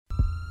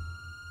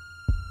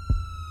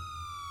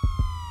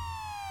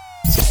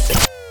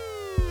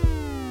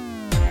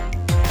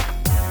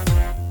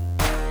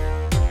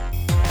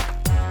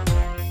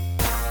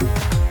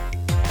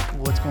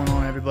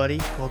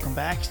everybody. Welcome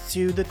back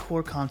to the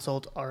Core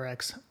Consult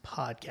RX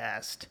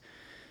podcast.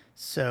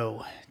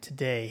 So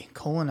today,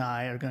 Cole and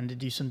I are going to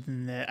do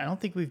something that I don't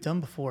think we've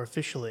done before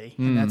officially,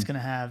 and that's going to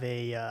have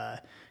a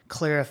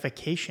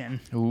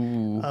clarification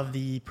of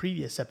the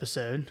previous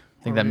episode.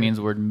 I think that means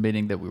we're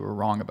admitting that we were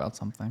wrong about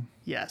something.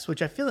 Yes,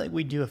 which I feel like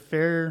we do a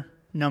fair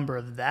number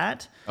of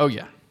that. Oh,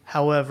 yeah.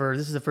 However,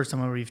 this is the first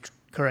time where we've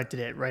corrected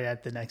it right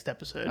at the next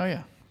episode. Oh,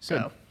 yeah.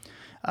 So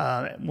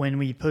when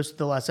we posted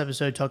the last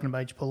episode talking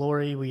about H.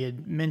 pylori, we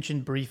had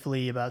mentioned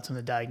briefly about some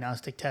of the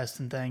diagnostic tests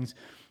and things.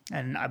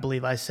 And I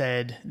believe I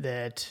said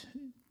that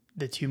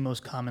the two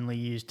most commonly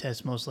used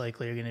tests most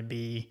likely are going to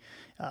be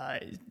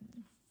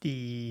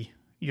the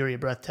urea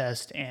breath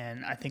test,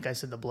 and I think I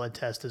said the blood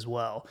test as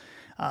well.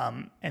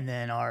 And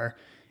then our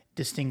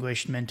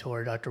distinguished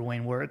mentor, Dr.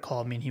 Wayne Wirt,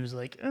 called me and he was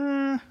like,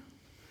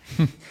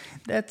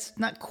 that's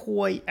not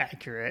quite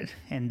accurate,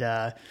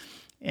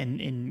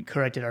 and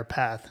corrected our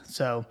path.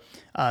 So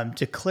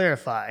to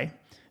clarify,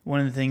 one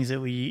of the things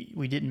that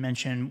we didn't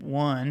mention,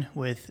 one,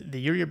 with the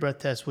urea breath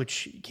test,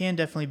 which can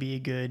definitely be a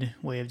good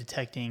way of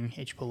detecting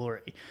H.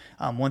 pylori.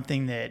 One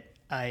thing that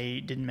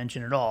I didn't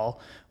mention at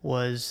all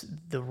was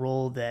the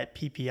role that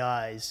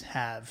PPIs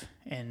have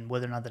and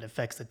whether or not that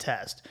affects the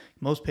test.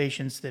 Most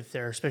patients,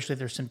 especially if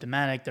they're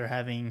symptomatic, they're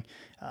having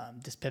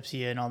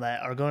dyspepsia and all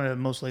that, are going to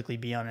most likely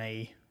be on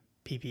a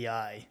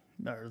PPI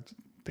or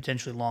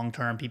potentially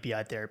long-term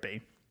PPI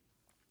therapy.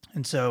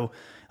 And so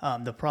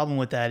the problem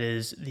with that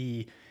is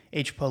the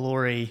H.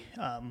 pylori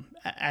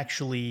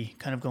actually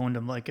kind of go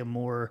into like a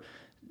more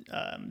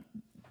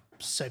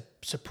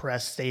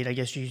suppressed state, I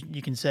guess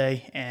you can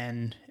say,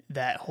 and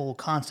that whole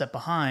concept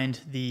behind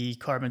the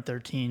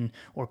carbon-13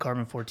 or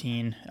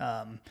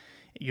carbon-14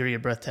 urea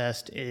breath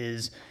test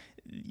is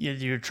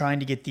you're trying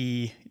to get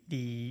the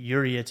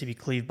urea to be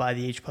cleaved by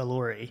the H.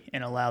 pylori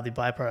and allow the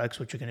byproducts,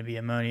 which are going to be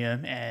ammonia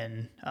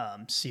and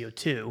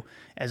CO2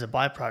 as a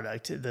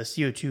byproduct. The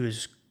CO2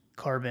 is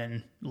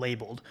carbon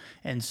labeled,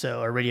 and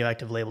so, or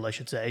radioactive labeled, I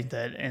should say,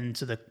 and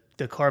so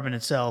the carbon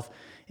itself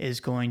is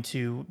going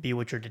to be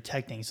what you're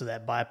detecting. So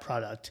that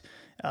byproduct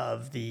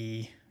of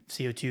the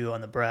CO2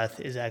 on the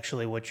breath is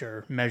actually what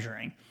you're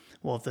measuring.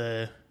 Well, if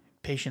the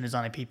patient is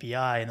on a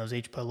PPI and those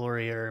H.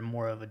 pylori are in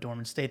more of a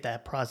dormant state,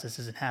 that process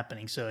isn't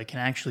happening. So it can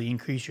actually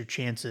increase your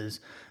chances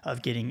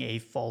of getting a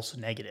false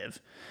negative.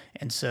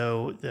 And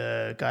so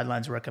the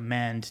guidelines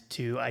recommend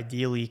to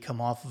ideally come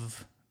off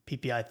of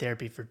PPI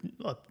therapy for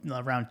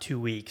around 2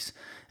 weeks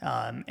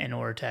in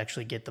order to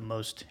actually get the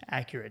most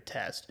accurate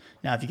test.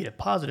 Now, if you get a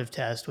positive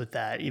test with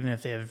that, even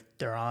if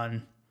they're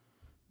on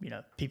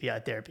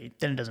PPI therapy,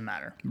 then it doesn't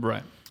matter.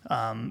 Right.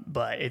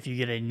 But if you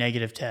get a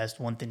negative test,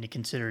 one thing to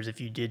consider is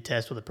if you did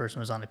test with a person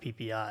who was on a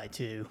PPI,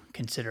 to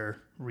consider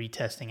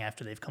retesting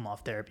after they've come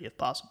off therapy if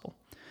possible.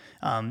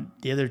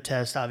 The other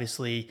test,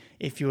 obviously,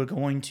 if you were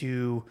going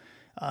to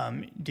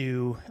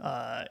do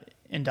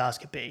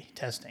endoscopy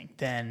testing,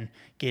 then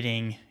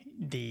getting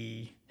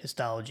the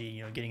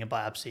histology, getting a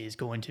biopsy is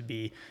going to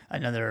be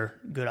another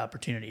good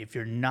opportunity. If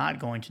you're not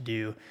going to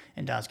do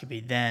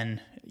endoscopy,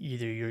 then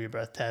either urea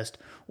breath test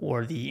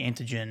or the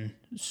antigen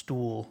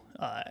stool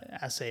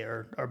assay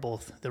are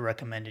both the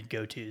recommended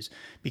go-tos,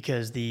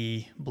 because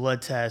the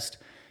blood test,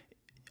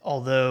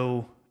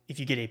 although if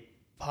you get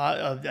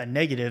a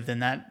negative, then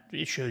that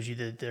it shows you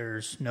that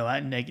there's no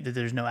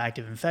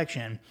active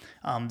infection.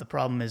 The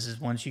problem is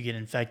once you get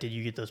infected,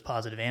 you get those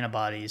positive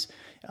antibodies.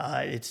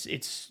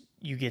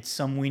 You get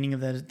some weaning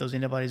of those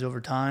antibodies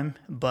over time,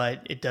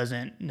 but it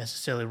doesn't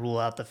necessarily rule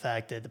out the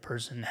fact that the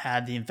person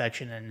had the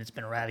infection and it's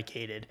been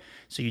eradicated.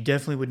 So you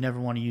definitely would never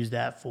want to use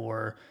that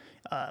for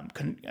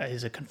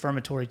as a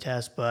confirmatory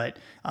test, but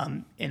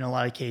in a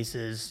lot of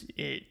cases,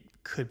 it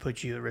could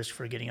put you at risk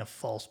for getting a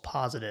false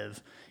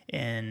positive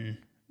in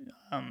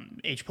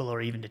H.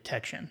 pylori even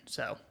detection.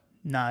 So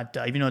not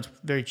even though it's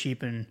very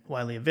cheap and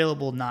widely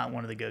available, not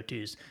one of the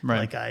go-tos, right,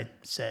 like I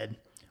said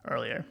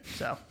earlier.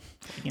 So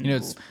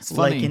it's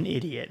like funny. An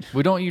idiot.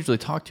 We don't usually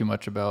talk too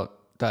much about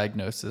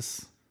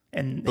diagnosis,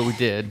 but we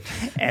did.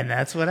 And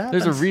that's what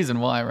happens. There's a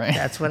reason why, right?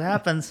 That's what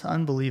happens.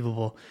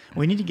 Unbelievable.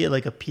 We need to get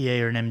like a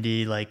PA or an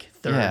MD, like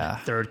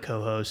third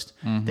co-host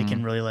that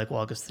can really like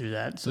walk us through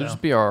that. So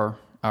just be our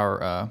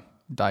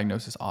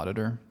diagnosis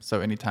auditor. So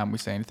anytime we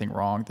say anything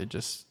wrong, they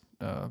just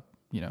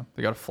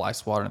they got a fly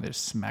swatter and they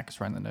just smack us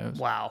right in the nose.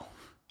 Wow.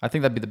 I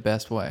think that'd be the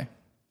best way.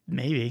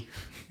 Maybe.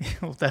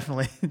 We'll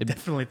definitely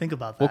think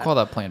about that. We'll call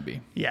that Plan B.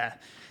 Yeah.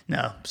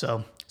 No.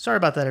 So sorry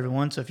about that,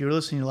 everyone. So if you were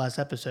listening to the last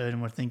episode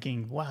and were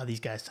thinking, wow, these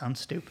guys sound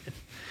stupid,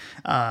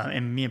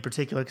 and me in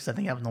particular, because I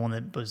think I'm the one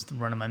that was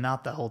running my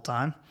mouth that whole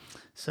time.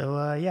 So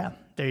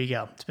there you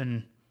go. It's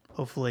been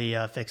hopefully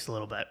fixed a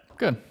little bit.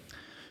 Good.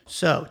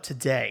 So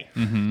today,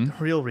 the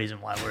real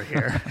reason why we're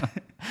here.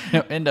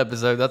 End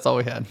episode. That's all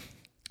we had.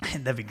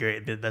 That'd be great.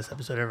 It'd be the best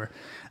episode ever.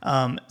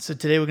 So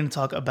today we're going to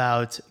talk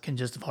about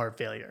congestive heart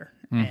failure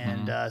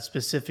and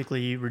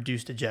specifically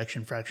reduced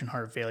ejection fraction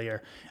heart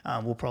failure.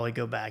 We'll probably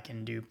go back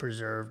and do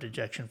preserved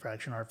ejection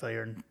fraction heart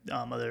failure and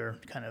other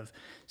kind of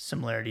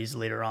similarities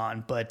later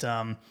on. But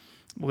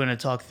we're going to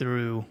talk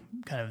through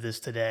kind of this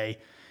today.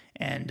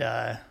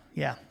 and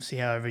see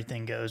how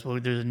everything goes. Well,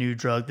 there's a new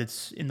drug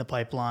that's in the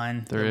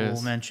pipeline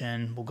we'll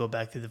mention. We'll go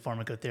back through the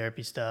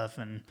pharmacotherapy stuff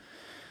and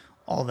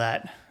all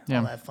that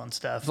fun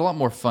stuff. There's a lot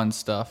more fun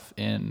stuff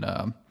in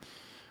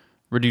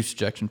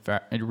reduced ejection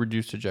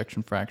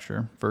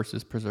fracture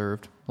versus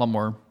preserved. A lot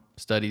more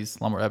studies,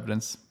 a lot more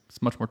evidence.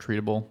 It's much more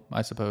treatable,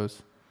 I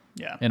suppose.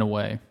 Yeah. In a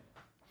way.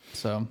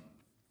 So,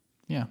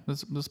 yeah,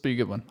 this will be a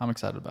good one. I'm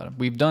excited about it.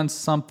 We've done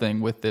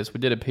something with this. We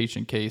did a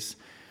patient case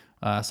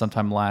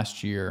sometime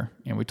last year,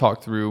 and we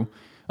talked through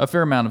a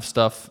fair amount of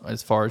stuff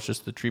as far as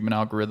just the treatment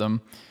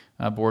algorithm.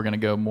 But we're going to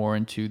go more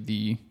into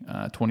the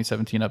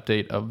 2017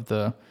 update of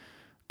the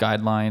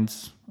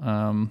guidelines.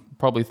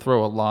 Probably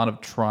throw a lot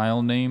of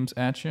trial names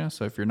at you.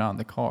 So if you're not in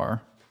the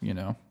car,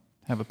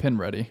 have a pen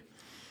ready.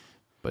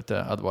 But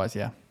otherwise,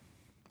 yeah,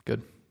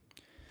 good.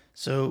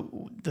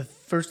 So the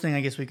first thing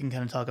I guess we can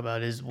kind of talk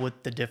about is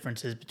what the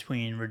difference is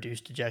between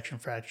reduced ejection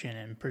fraction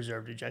and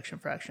preserved ejection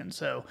fraction.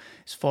 So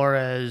as far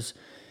as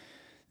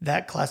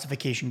that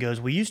classification goes,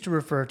 we used to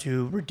refer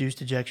to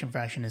reduced ejection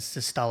fraction as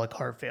systolic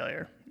heart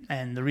failure.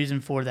 And the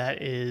reason for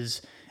that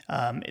is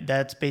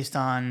that's based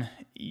on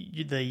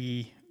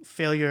the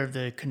failure of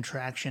the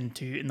contraction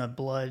in the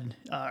blood,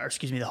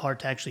 the heart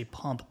to actually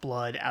pump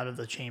blood out of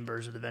the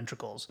chambers or the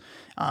ventricles.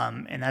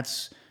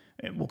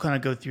 And we'll kind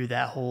of go through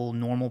that whole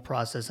normal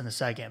process in a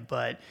second.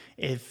 But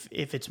if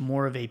it's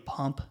more of a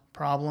pump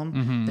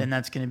problem, then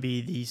that's going to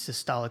be the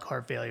systolic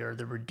heart failure, or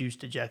the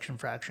reduced ejection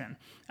fraction.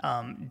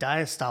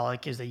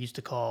 Diastolic, as they used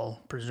to call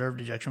preserved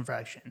ejection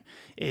fraction,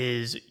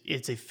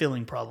 it's a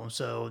filling problem.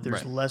 So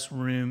there's less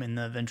room in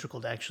the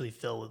ventricle to actually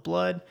fill with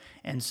blood,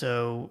 and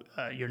so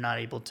you're not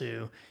able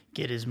to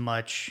get as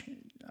much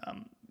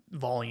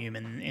volume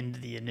into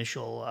the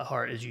initial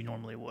heart as you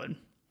normally would.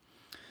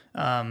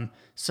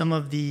 Some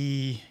of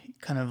the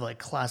kind of like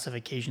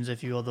classifications,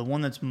 if you will, the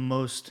one that's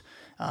most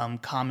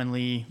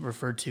commonly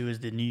referred to is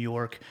the New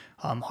York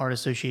Heart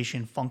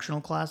Association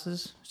functional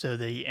classes. So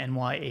the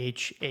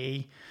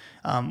NYHA,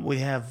 we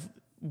have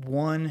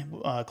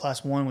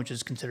class 1, which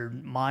is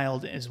considered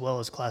mild, as well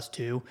as class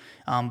 2.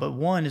 But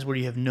 1 is where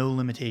you have no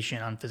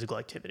limitation on physical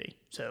activity.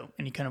 So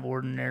any kind of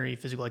ordinary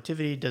physical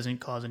activity doesn't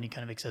cause any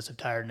kind of excessive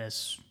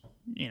tiredness,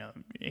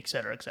 et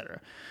cetera, et cetera.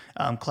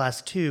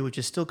 Class 2, which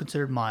is still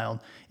considered mild,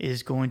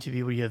 is going to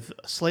be where you have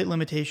a slight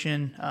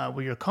limitation,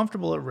 where you're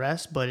comfortable at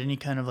rest, but any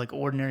kind of like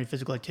ordinary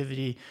physical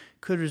activity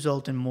could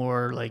result in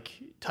more like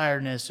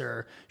tiredness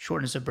or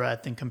shortness of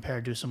breath than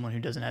compared to someone who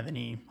doesn't have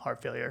any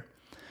heart failure.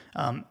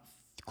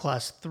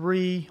 Class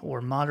 3,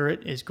 or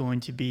moderate, is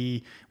going to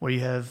be where you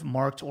have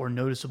marked or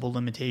noticeable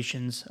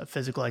limitations of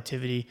physical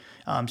activity.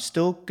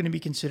 Still going to be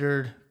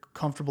considered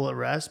comfortable at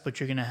rest, but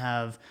you're going to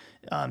have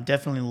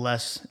definitely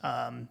less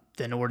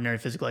than ordinary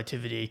physical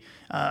activity,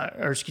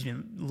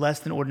 less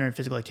than ordinary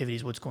physical activity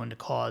is what's going to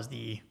cause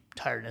the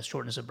tiredness,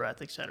 shortness of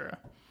breath, etc.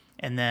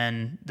 And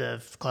then the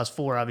class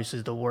 4 obviously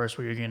is the worst,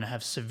 where you're going to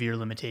have severe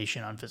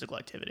limitation on physical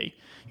activity.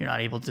 You're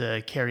not able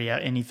to carry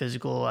out any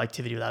physical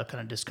activity without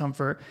kind of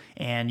discomfort,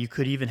 and you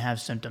could even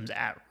have symptoms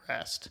at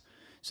rest.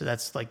 So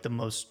that's like the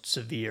most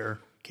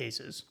severe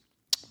cases.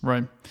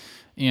 Right.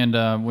 And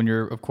when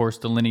you're, of course,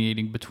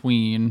 delineating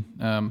between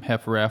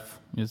HEF-REF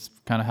is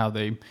kind of how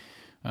they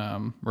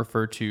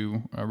refer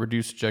to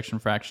reduced ejection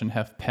fraction.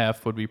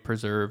 HEF-PEF would be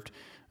preserved.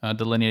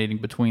 Delineating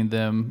between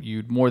them,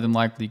 you'd more than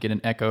likely get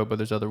an echo, but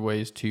there's other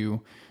ways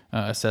to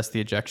assess the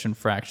ejection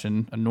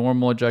fraction. A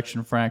normal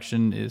ejection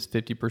fraction is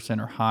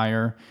 50% or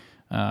higher,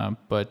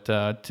 but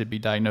to be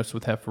diagnosed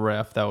with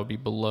HEF-REF, that would be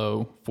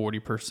below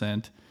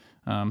 40%.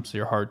 So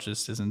your heart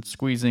just isn't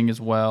squeezing as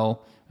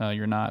well.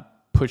 You're not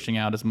pushing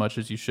out as much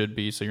as you should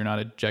be, so you're not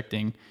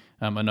ejecting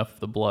enough of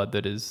the blood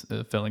that is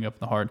filling up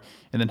the heart.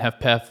 And then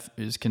HEF-PEF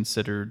is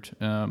considered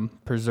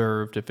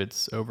preserved if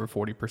it's over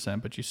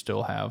 40%, but you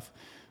still have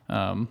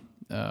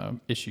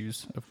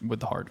issues with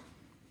the heart.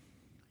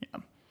 Yeah.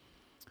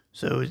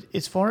 So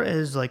as far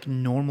as like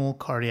normal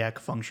cardiac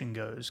function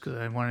goes, because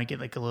I want to get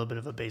like a little bit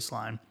of a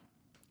baseline.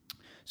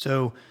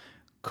 So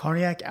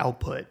cardiac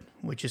output,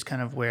 which is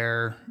kind of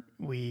where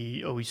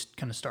we always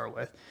kind of start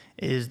with,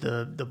 is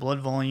the blood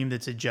volume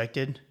that's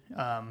ejected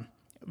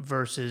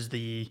versus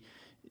the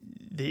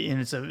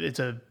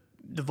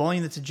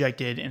volume that's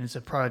ejected, and it's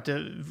a product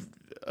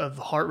of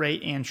heart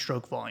rate and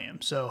stroke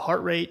volume. So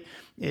heart rate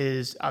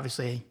is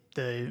obviously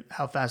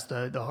how fast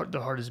the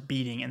heart is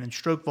beating, and then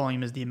stroke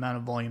volume is the amount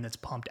of volume that's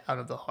pumped out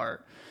of the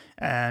heart.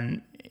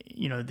 And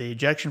the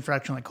ejection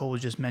fraction, like Cole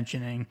was just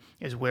mentioning,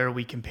 is where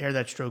we compare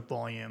that stroke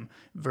volume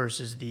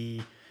versus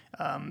the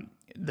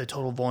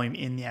total volume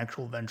in the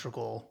actual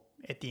ventricle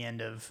at the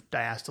end of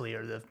diastole,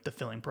 or the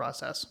filling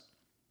process.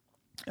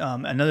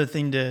 Another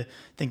thing to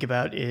think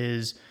about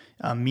is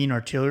mean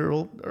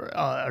arterial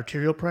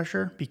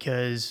pressure,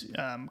 because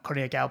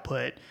cardiac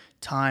output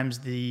times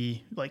the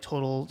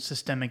total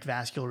systemic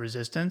vascular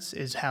resistance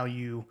is how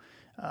you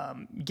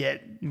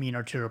get mean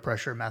arterial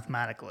pressure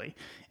mathematically.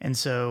 And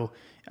so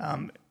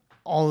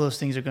all those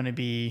things are going to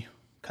be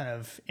kind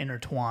of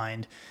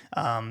intertwined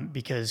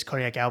because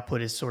cardiac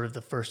output is sort of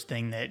the first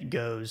thing that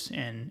goes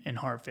in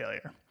heart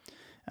failure.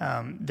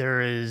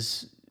 there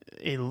is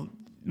a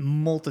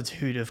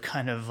multitude of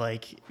kind of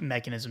like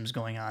mechanisms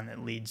going on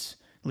that leads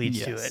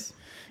to it.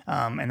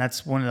 And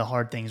that's one of the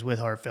hard things with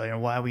heart failure,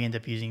 and why we end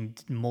up using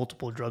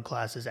multiple drug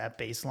classes at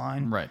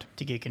baseline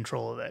to get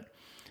control of it.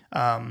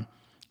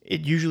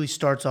 It usually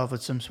starts off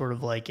with some sort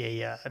of like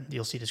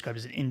you'll see described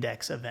as an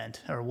index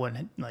event, or what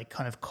like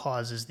kind of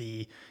causes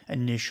the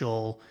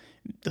initial,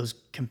 those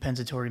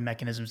compensatory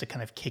mechanisms to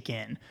kind of kick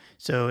in.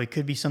 So it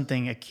could be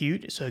something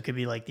acute. So it could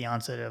be like the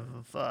onset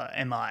of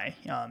MI,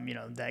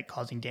 that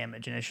causing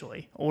damage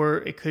initially, or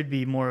it could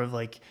be more of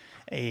like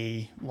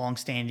a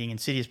long-standing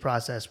insidious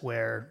process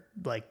where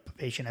like a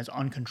patient has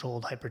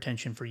uncontrolled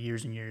hypertension for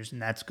years and years,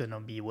 and that's going to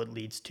be what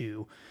leads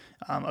to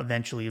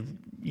eventually,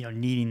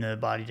 needing the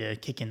body to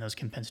kick in those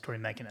compensatory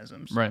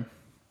mechanisms. Right.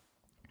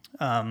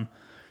 To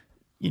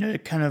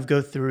kind of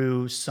go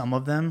through some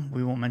of them,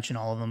 we won't mention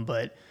all of them,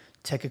 but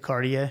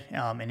tachycardia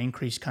and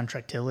increased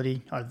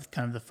contractility are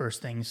kind of the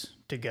first things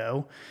to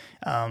go.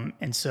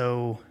 And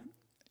so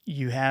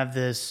you have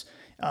this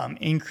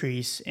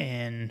increase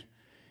in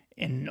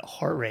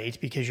heart rate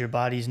because your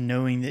body's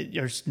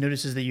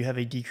notices that you have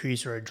a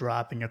decrease or a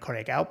drop in your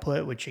cardiac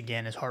output, which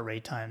again is heart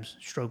rate times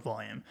stroke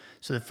volume.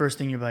 So the first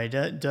thing your body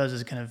does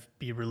is kind of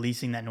be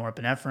releasing that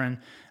norepinephrine,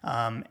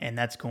 and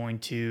that's going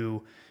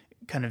to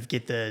kind of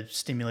get the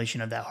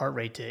stimulation of that heart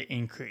rate to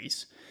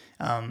increase.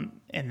 And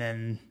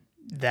then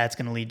that's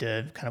going to lead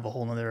to kind of a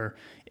whole other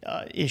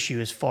issue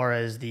as far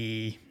as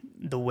the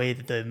way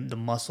that the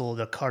muscle,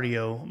 the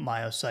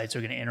cardiomyocytes are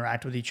going to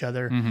interact with each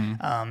other.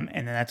 And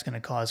then that's going to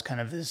cause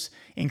kind of this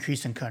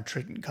increase in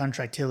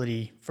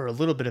contractility for a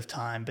little bit of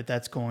time, but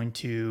that's going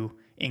to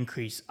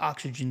increase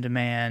oxygen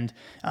demand,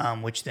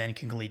 which then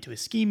can lead to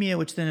ischemia,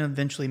 which then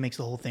eventually makes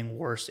the whole thing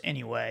worse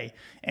anyway,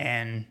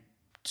 and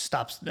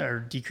stops or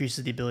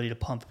decreases the ability to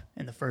pump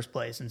in the first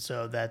place. And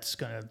so that's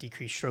going to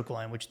decrease stroke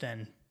volume, which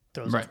then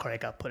throws off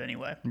cardiac output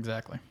anyway.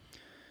 Exactly.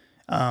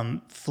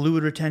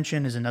 Fluid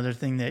retention is another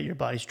thing that your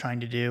body's trying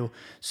to do.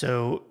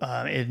 So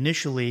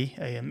initially,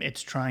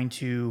 it's trying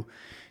to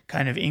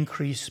kind of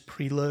increase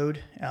preload,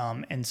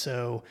 and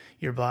so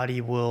your body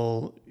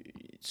will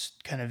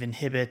kind of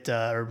inhibit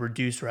or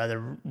reduce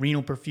rather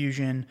renal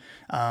perfusion,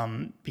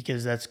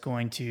 because that's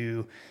going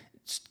to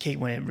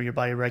when your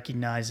body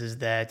recognizes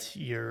that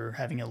you're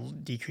having a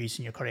decrease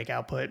in your cardiac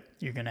output,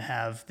 you're going to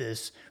have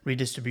this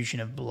redistribution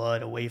of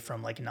blood away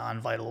from like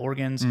non-vital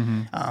organs,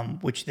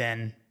 which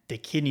then the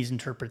kidneys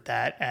interpret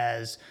that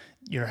as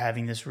you're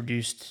having this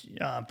reduced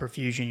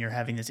perfusion, you're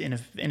having this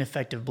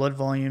ineffective blood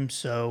volume,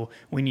 so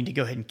we need to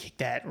go ahead and kick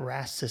that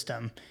RAS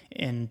system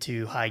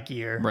into high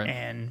gear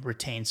and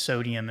retain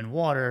sodium and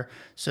water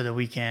so that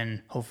we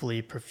can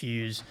hopefully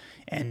perfuse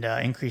and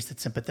increase the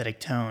sympathetic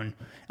tone,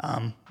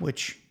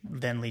 which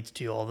then leads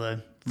to all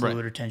the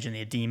fluid retention,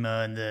 the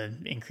edema, and the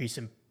increase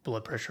in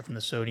blood pressure from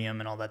the sodium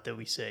and all that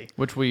we see.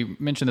 Which we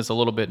mentioned this a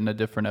little bit in a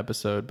different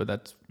episode, but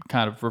that's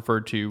kind of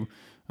referred to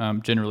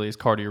generally as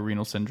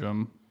cardiorenal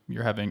syndrome.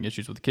 You're having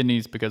issues with the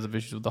kidneys because of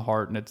issues with the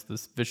heart, and it's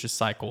this vicious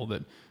cycle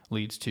that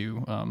leads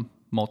to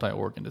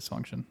multi-organ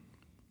dysfunction.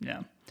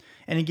 Yeah.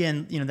 And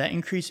again, that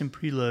increase in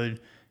preload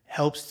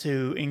helps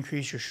to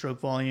increase your stroke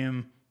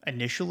volume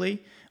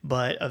initially,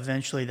 but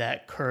eventually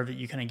that curve that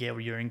you kind of get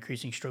where you're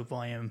increasing stroke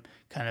volume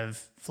kind of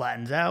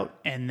flattens out,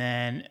 and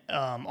then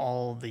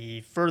all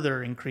the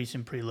further increase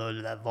in preload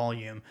of that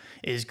volume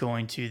is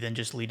going to then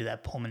just lead to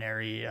that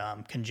pulmonary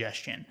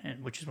congestion,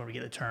 which is where we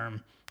get the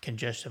term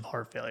congestive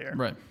heart failure.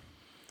 Right.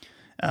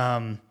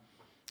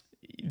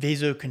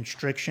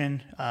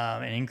 Vasoconstriction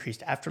and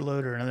increased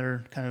afterload are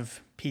another kind of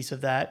piece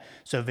of that.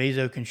 So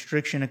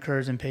vasoconstriction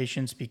occurs in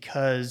patients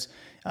because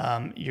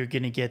you're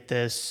going to get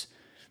this.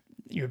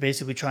 You're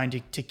basically trying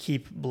to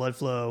keep blood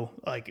flow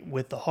like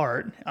with the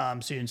heart.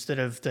 So instead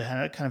of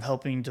kind of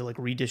helping to like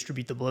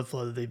redistribute the blood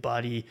flow, the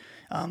body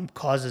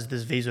causes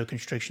this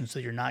vasoconstriction, so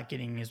you're not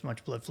getting as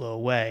much blood flow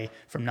away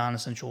from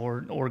non-essential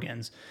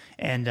organs,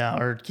 and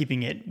or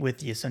keeping it with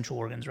the essential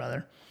organs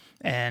rather.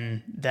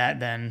 And that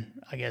then,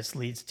 I guess,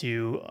 leads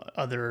to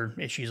other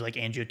issues like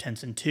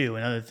angiotensin II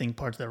and other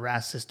parts of the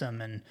RAS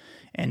system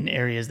and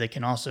areas that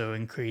can also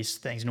increase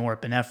things,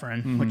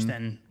 norepinephrine, which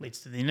then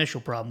leads to the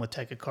initial problem with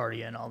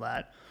tachycardia and all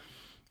that.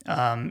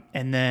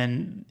 And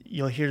then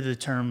you'll hear the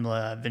term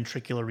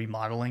ventricular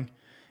remodeling.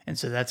 And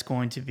so that's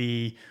going to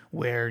be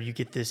where you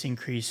get this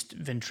increased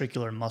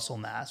ventricular muscle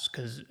mass.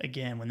 Because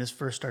again, when this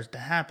first starts to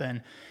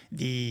happen,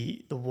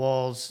 the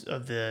walls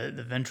of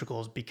the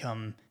ventricles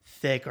become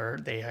thick, or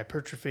they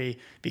hypertrophy,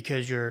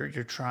 because you're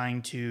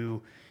trying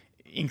to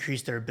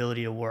increase their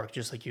ability to work.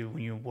 Just like when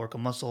you work a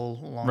muscle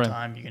a long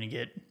time, you're going to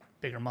get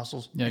bigger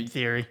muscles, in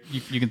theory.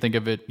 You can think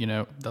of it,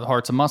 the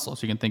heart's a muscle.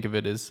 So you can think of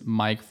it as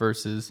Mike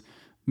versus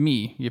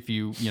me. If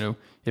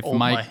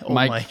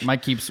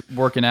Mike keeps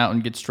working out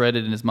and gets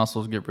shredded and his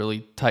muscles get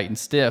really tight and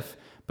stiff,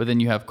 but then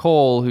you have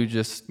Cole who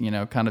just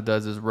kind of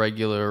does his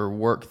regular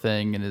work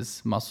thing, and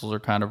his muscles are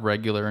kind of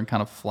regular and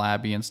kind of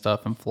flabby and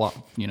stuff, and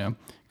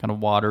kind of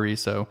watery.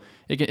 So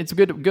it's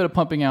good at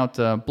pumping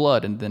out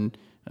blood, and then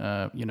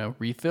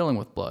refilling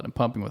with blood and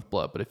pumping with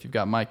blood. But if you've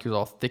got Mike who's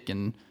all thick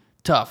and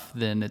tough,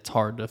 then it's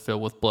hard to fill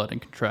with blood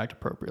and contract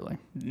appropriately.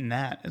 And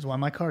that is why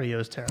my cardio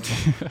is terrible.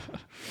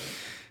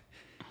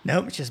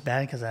 Nope, it's just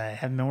bad because I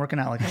haven't been working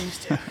out like I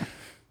used to.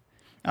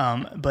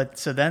 But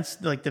so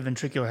that's like the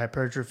ventricular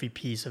hypertrophy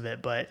piece of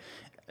it. But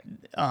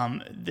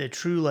the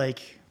true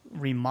like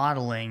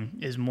remodeling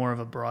is more of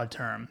a broad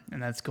term, and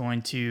that's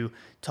going to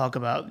talk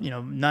about,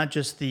 not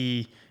just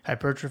the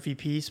hypertrophy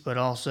piece, but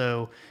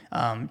also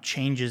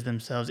changes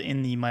themselves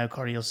in the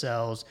myocardial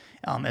cells,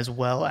 as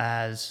well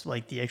as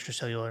like the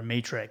extracellular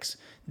matrix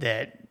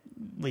that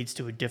leads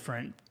to a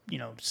different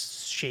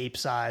shape,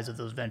 size of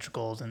those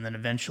ventricles, and then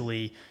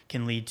eventually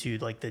can lead to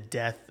like the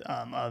death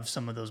of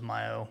some of those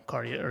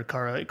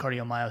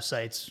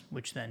cardiomyocytes,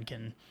 which then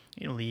can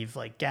leave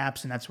like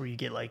gaps, and that's where you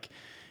get like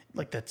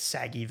that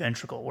saggy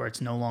ventricle where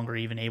it's no longer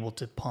even able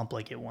to pump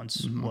like it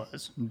once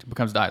was. It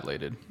becomes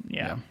dilated.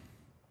 Yeah.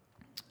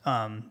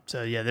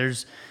 So yeah,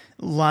 there's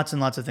lots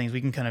and lots of things.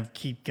 We can kind of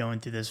keep going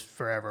through this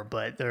forever,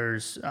 but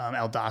there's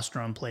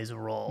aldosterone plays a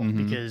role,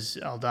 because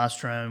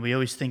aldosterone, we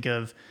always think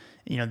of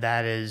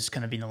that is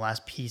kind of being the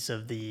last piece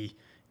of the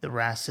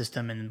RAS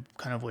system and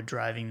kind of what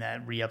driving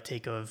that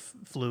reuptake of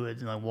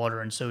fluids and like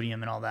water and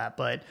sodium and all that.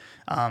 But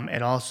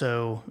it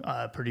also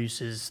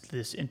produces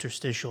this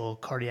interstitial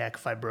cardiac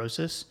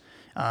fibrosis,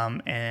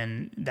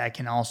 and that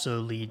can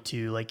also lead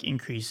to like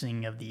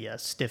increasing of the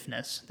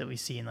stiffness that we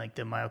see in like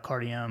the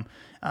myocardium.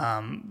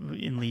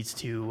 It leads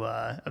to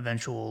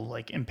eventual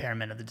like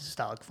impairment of the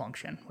diastolic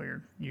function,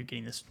 where you're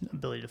getting this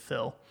ability to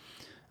fill.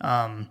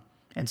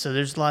 And so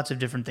there's lots of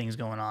different things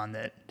going on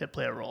that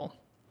play a role.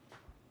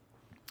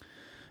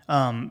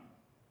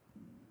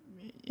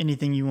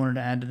 Anything you wanted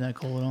to add to that,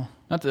 Cole, at all?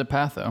 Not to the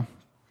patho,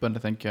 but I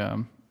think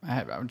I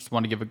just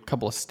want to give a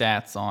couple of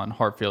stats on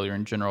heart failure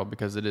in general,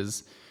 because it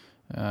is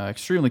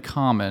extremely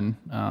common.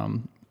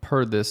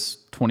 Per this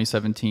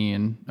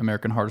 2017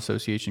 American Heart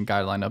Association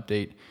guideline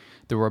update,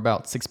 there were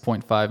about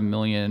 6.5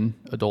 million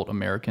adult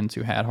Americans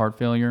who had heart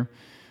failure,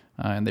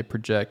 and they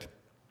project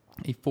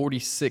a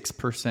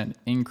 46%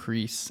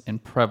 increase in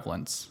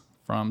prevalence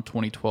from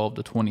 2012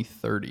 to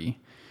 2030.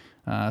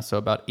 So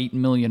about 8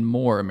 million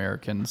more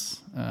Americans,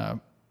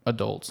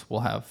 adults, will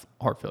have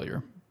heart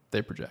failure,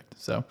 they project.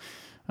 So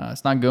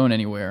it's not going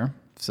anywhere.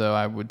 So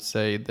I would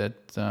say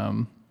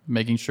that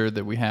making sure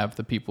that we have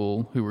the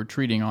people who are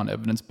treating on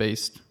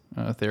evidence-based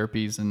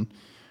therapies, and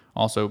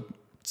also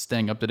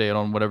staying up to date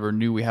on whatever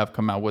new we have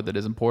come out with it,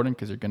 is important,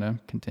 because you're going to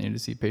continue to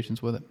see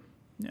patients with it.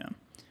 Yeah.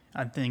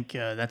 I think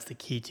that's the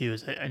key too.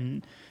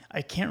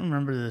 I can't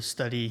remember the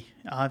study.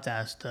 I'll have to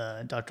ask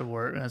Dr.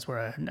 Wart. That's where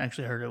I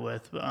actually heard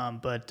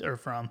it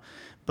from.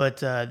 But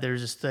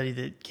there's a study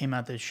that came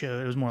out that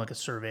showed, it was more like a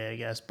survey, I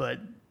guess, but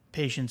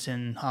patients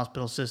in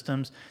hospital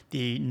systems,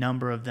 the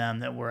number of them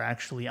that were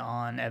actually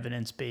on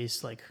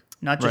evidence-based, like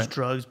not just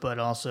drugs, but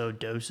also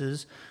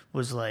doses,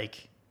 was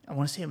like, I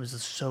want to say it was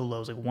so low, it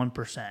was like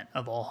 1%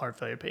 of all heart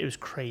failure. It was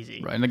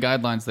crazy. Right. In the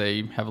guidelines,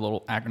 they have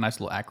a nice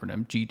little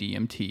acronym,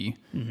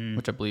 GDMT,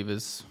 which I believe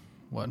is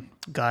what?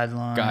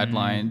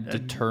 Guideline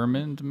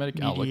determined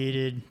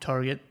mediated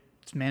target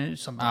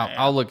managed something.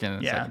 I'll look in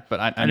a second.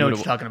 But I know what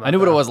you're talking about. I knew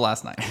what it was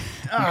last night.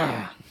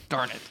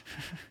 Darn it.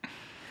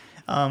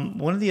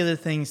 One of the other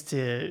things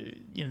that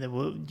you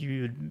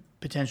would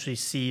potentially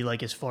see,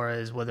 like as far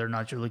as whether or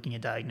not you're looking at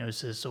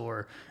diagnosis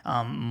or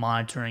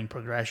monitoring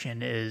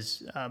progression,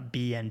 is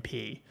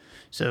BNP.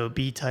 So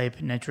B-type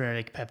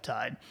natriuretic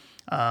peptide.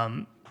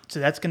 So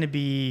that's going to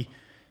be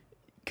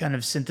kind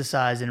of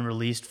synthesized and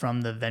released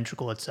from the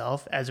ventricle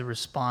itself as a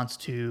response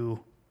to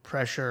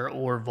pressure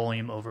or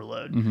volume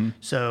overload.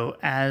 So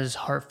as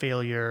heart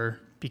failure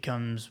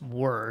becomes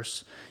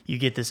worse, you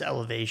get this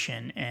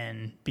elevation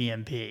in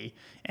BNP,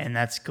 and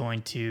that's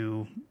going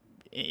to,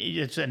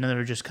 it's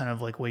another just kind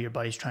of like way your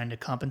body's trying to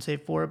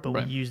compensate for it, but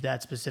we use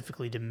that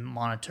specifically to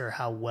monitor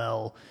how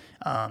well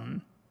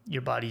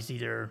your body's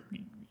either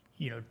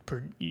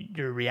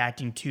you're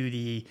reacting to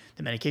the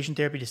medication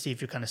therapy to see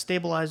if you're kind of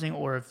stabilizing,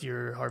 or if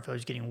your heart failure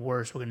is getting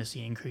worse, we're going to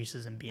see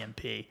increases in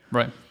BNP.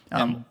 Right.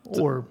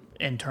 Or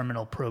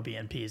N-terminal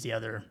pro-BNP is the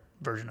other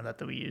version of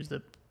that we use,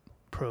 the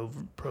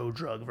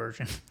pro-drug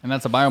version. And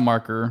that's a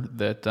biomarker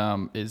that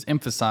is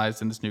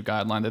emphasized in this new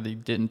guideline that they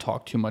didn't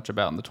talk too much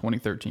about in the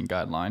 2013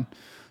 guideline.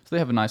 So they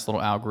have a nice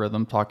little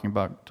algorithm talking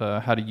about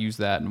how to use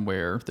that and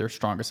where their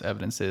strongest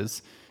evidence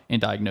is in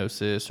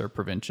diagnosis or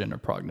prevention or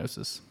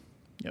prognosis.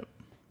 Yep.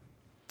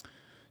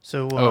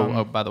 So,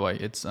 by the way,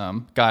 it's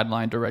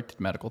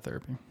guideline-directed medical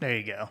therapy. There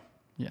you go.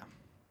 Yeah.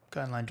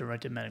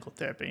 Guideline-directed medical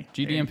therapy.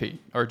 GDMP,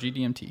 or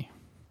GDMT.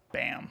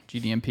 Bam.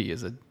 GDMP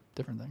is a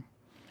different thing.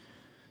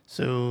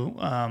 So,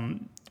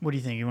 what do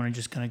you think? You want to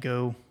just kind of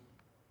go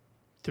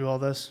through all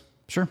this?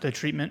 Sure. The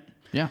treatment?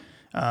 Yeah.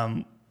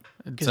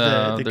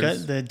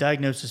 Because the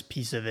diagnosis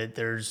piece of it,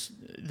 there's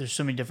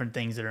so many different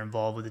things that are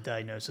involved with the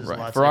diagnosis. Right.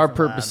 Lots For of our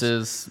different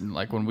purposes,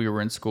 like when we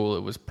were in school,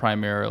 it was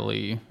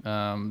primarily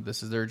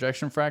this is their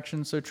ejection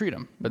fraction, so treat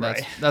them.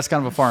 But that's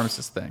kind of a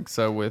pharmacist thing.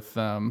 So with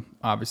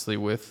obviously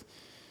with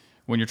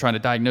when you're trying to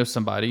diagnose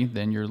somebody,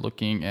 then you're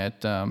looking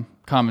at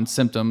common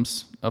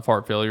symptoms of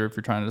heart failure if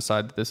you're trying to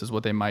decide that this is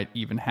what they might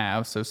even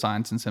have. So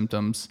signs and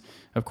symptoms,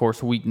 of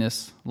course,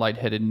 weakness,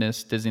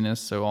 lightheadedness, dizziness,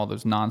 so all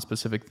those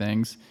non-specific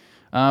things.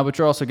 But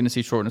you're also going to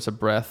see shortness of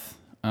breath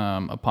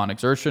upon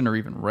exertion or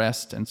even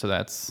rest. And so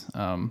that's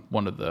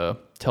one of the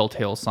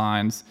telltale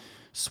signs,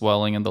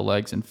 swelling in the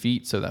legs and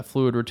feet. So that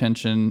fluid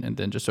retention and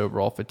then just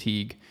overall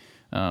fatigue,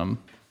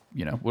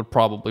 would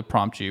probably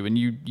prompt you. And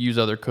you use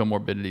other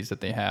comorbidities that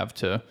they have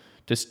to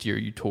steer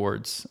you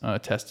towards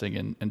testing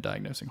and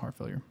diagnosing heart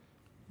failure.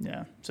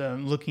 Yeah. So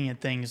looking at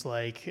things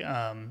like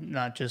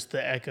not just the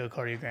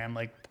echocardiogram,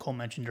 like Cole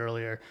mentioned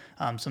earlier,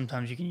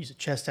 sometimes you can use a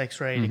chest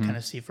x-ray to kind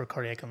of see for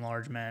cardiac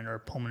enlargement or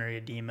pulmonary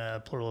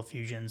edema, pleural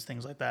effusions,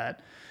 things like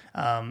that.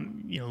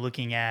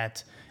 Looking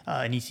at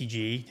an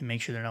ECG to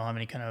make sure they don't have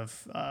any kind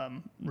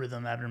of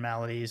rhythm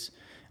abnormalities.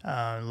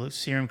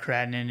 Serum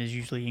creatinine is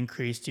usually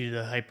increased due to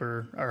the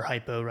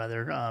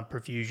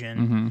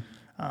perfusion.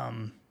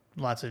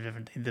 Lots of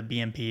different things. The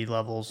BMP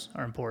levels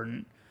are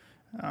important.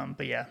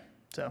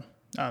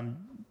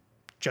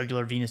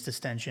 Jugular venous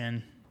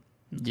distension.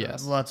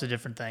 Yes. Lots of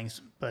different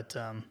things. But,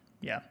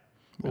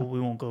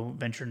 we won't go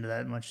venture into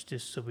that much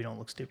just so we don't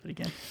look stupid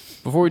again.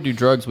 Before we do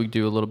drugs, we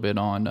do a little bit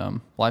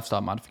on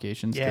lifestyle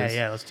modifications.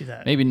 Yeah, let's do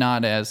that. Maybe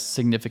not as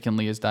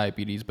significantly as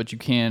diabetes, but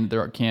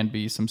there can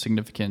be some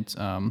significant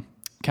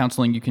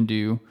counseling you can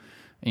do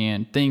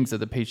and things that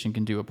the patient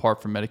can do apart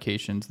from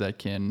medications that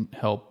can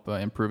help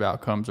improve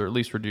outcomes or at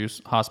least reduce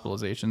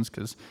hospitalizations,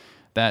 because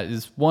that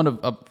is one of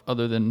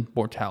other than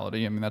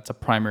mortality. I mean, that's a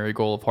primary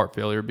goal of heart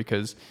failure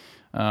because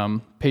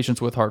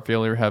patients with heart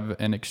failure have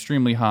an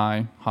extremely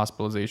high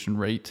hospitalization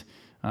rate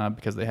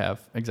because they have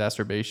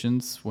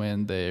exacerbations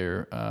when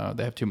they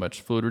have too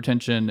much fluid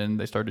retention and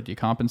they start to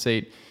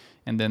decompensate,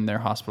 and then their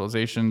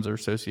hospitalizations are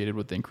associated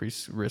with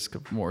increased risk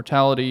of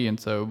mortality. And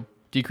so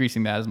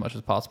decreasing that as much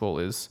as possible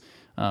is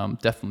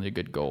definitely a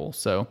good goal.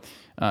 So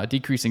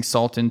decreasing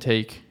salt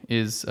intake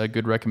is a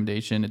good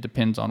recommendation. It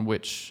depends on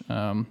which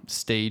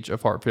stage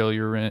of heart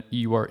failure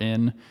you are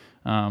in,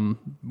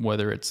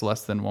 whether it's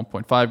less than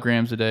 1.5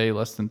 grams a day,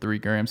 less than 3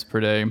 grams per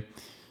day.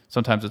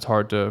 Sometimes it's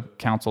hard to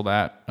counsel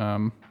that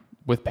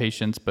with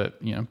patients,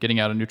 but getting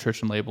out a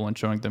nutrition label and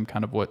showing them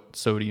kind of what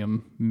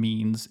sodium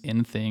means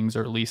in things,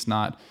 or at least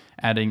not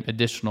adding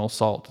additional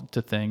salt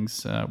to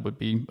things, would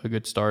be a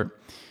good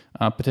start.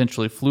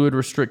 Potentially fluid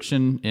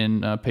restriction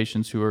in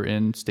patients who are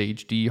in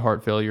stage D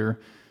heart failure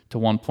to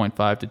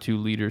 1.5 to 2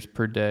 liters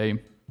per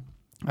day.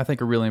 I think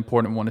a really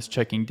important one is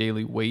checking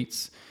daily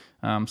weights.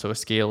 So a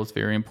scale is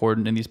very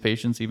important in these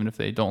patients, even if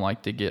they don't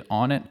like to get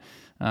on it,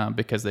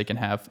 because they can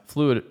have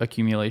fluid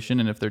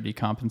accumulation, and if they're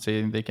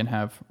decompensating, they can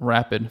have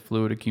rapid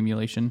fluid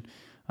accumulation.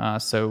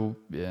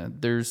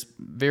 There's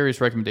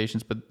various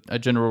recommendations, but a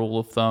general rule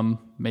of thumb,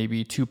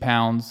 maybe 2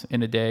 pounds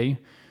in a day.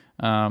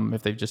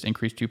 If they've just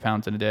increased 2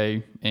 pounds in a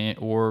day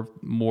or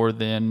more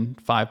than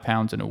 5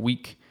 pounds in a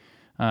week,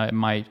 it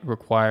might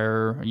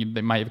require,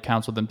 they might have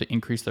counseled them to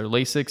increase their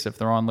Lasix if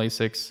they're on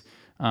Lasix,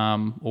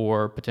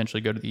 or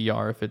potentially go to the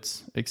ER if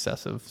it's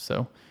excessive.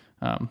 So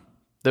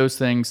those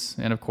things,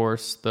 and of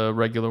course the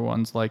regular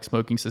ones like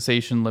smoking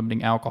cessation,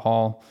 limiting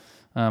alcohol,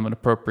 an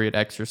appropriate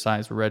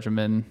exercise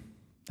regimen,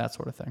 that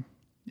sort of thing.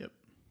 Yep.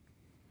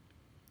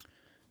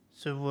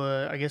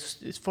 So I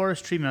guess as far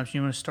as treatment options,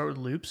 you want to start with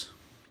loops?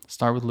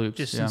 Start with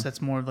loops, since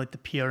that's more of like the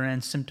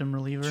PRN symptom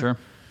reliever. Sure.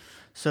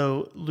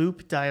 So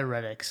loop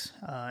diuretics,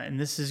 and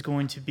this is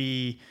going to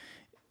be,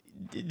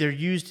 they're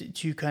used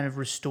to kind of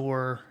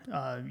restore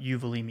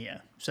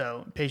euvolemia.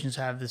 So patients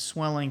have this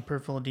swelling,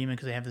 peripheral edema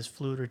because they have this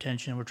fluid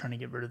retention. We're trying to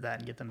get rid of that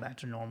and get them back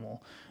to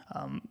normal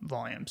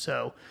volume.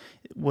 So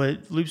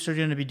what loops are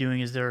going to be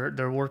doing is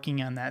they're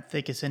working on that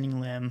thick ascending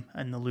limb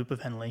and the loop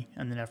of Henle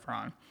and the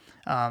nephron.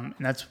 And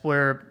that's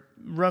where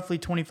roughly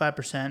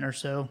 25% or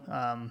so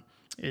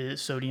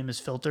sodium is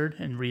filtered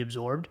and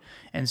reabsorbed,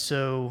 and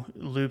so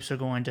loops are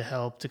going to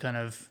help to kind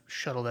of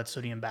shuttle that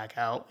sodium back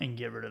out and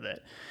get rid of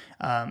it.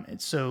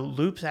 So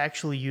loops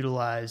actually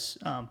utilize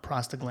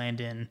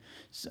prostaglandin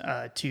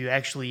to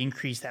actually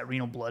increase that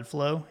renal blood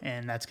flow,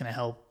 and that's going to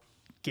help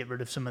get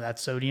rid of some of that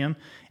sodium.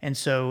 And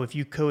so if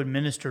you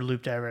co-administer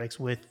loop diuretics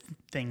with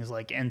things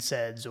like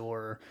NSAIDs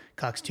or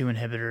COX-2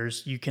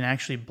 inhibitors, you can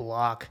actually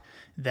block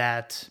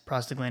that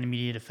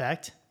prostaglandin-mediated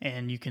effect,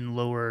 and you can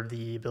lower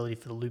the ability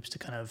for the loops to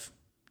kind of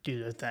do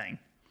their thing.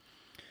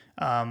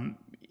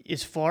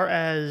 As far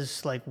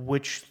as like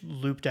which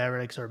loop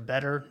diuretics are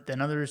better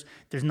than others,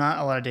 there's not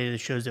a lot of data that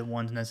shows that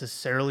one's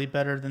necessarily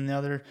better than the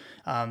other.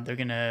 They're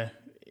gonna,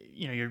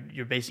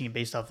 you're basing it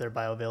based off their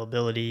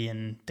bioavailability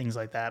and things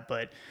like that.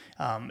 But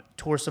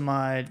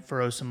torsemide,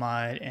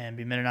 furosemide, and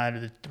bumetanide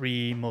are the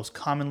 3 most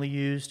commonly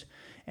used.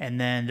 And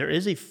then there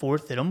is a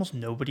fourth that almost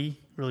nobody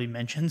really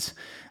mentions,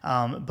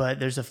 but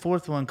there's a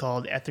fourth one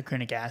called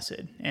ethacrynic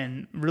acid.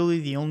 And really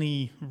the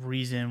only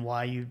reason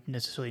why you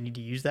necessarily need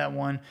to use that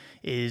one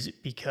is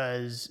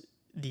because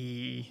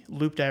the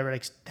loop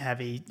diuretics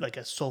have a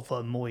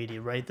sulfa moiety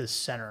right at the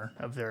center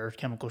of their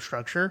chemical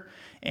structure,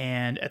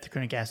 and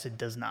ethacrynic acid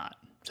does not.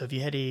 So if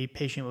you had a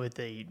patient with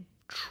a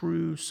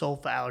true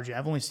sulfa allergy.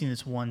 I've only seen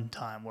this one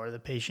time where the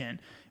patient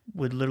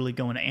would literally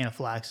go into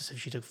anaphylaxis if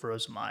she took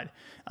furosemide.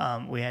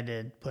 We had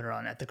to put her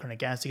on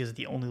ethicronic acid because it's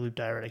the only loop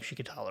diuretic she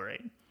could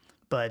tolerate.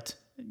 But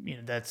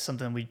that's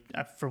something we,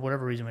 for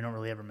whatever reason, we don't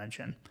really ever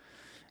mention.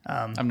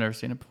 I've never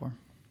seen it before.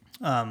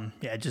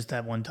 Yeah, just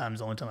that one time is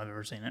the only time I've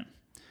ever seen it.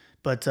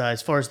 But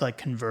as far as like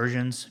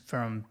conversions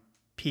from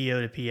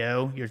PO to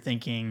PO, you're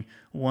thinking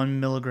 1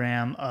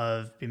 milligram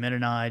of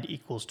bumetanide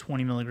equals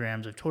 20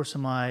 milligrams of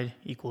torsemide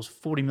equals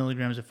 40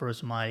 milligrams of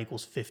furosemide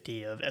equals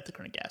 50 of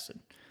ethicronic acid.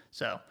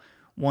 So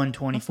 1,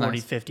 20, That's 40,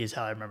 nice. 50 is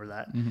how I remember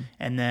that. Mm-hmm.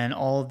 And then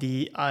all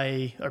the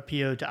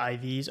PO to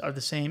IVs are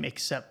the same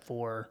except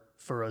for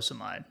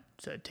furosemide.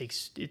 So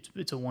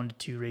it's a 1 to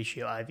 2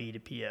 ratio IV to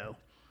PO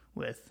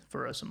with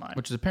furosemide.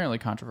 Which is apparently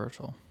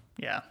controversial.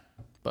 Yeah.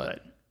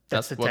 But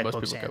that's the what most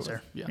textbook's people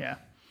answer. go with. Yeah.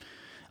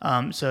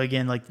 So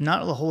again, like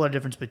not a whole lot of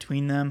difference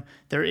between them.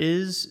 There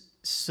is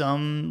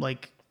some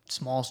like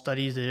small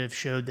studies that have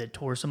showed that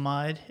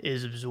torsemide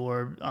is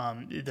absorbed.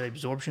 The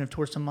absorption of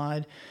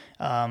torsemide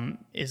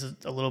is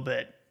a little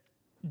bit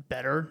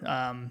better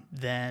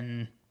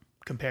than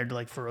compared to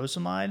like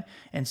furosemide.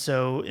 And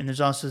there's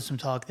also some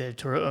talk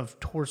that of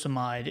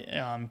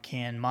torsemide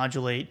can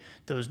modulate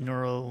those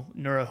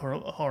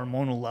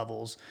neurohormonal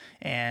levels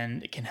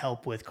and it can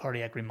help with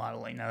cardiac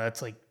remodeling. Now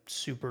that's like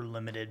super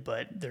limited,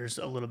 but there's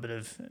a little bit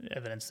of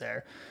evidence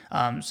there.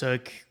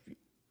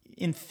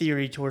 In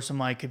theory,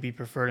 torsemide could be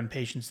preferred in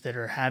patients that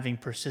are having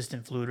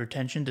persistent fluid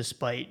retention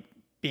despite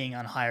being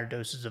on higher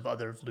doses of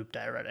other loop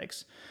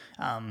diuretics.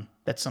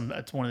 That's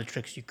one of the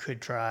tricks you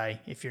could try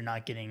if you're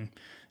not getting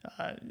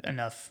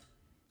enough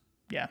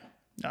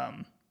diuresis.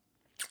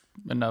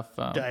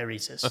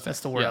 That's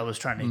the word I was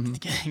trying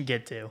to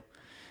get to.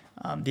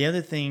 The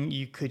other thing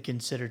you could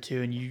consider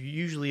too, and you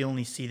usually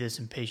only see this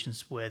in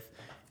patients with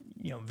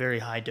very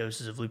high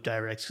doses of loop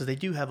diuretics because they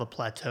do have a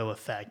plateau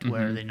effect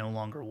where they no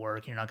longer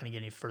work. You're not going to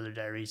get any further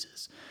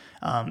diuresis.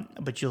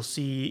 But you'll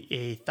see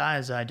a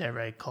thiazide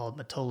diuretic called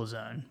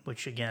metolazone,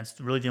 which again, it's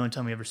really the only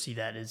time we ever see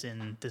that is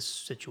in this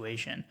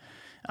situation.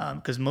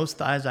 Because most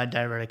thiazide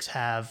diuretics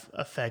have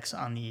effects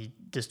on the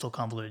distal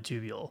convoluted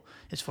tubule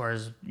as far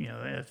as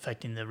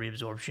affecting the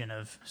reabsorption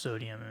of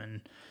sodium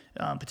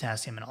and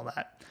potassium and all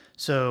that.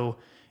 So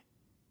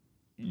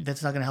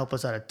that's not going to help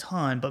us out a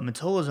ton, but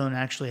metolazone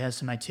actually has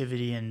some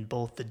activity in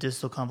both the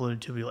distal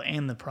convoluted tubule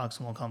and the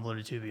proximal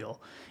convoluted tubule.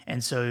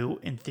 And so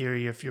in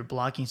theory, if you're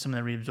blocking some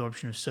of the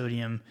reabsorption of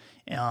sodium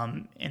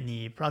in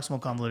the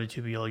proximal convoluted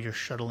tubule, you're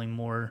shuttling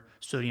more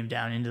sodium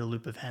down into the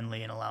loop of Henle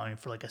and allowing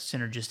for like a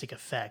synergistic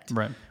effect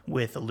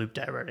with a loop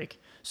diuretic.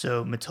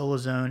 So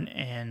metolazone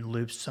and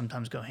loops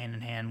sometimes go hand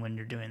in hand when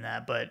you're doing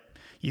that, but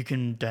you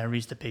can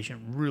diurese the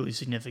patient really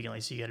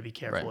significantly, so you got to be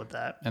careful with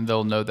that. And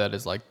they'll know that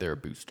as like their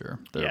booster,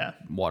 their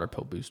water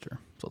pill booster,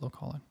 that's what they'll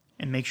call it.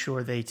 And make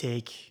sure they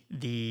take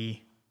the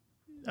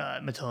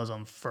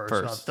metolazone first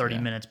about 30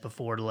 minutes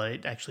before to let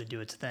it actually do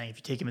its thing. If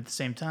you take them at the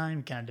same time,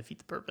 you kind of defeat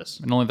the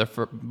purpose. And only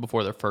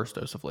before their first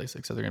dose of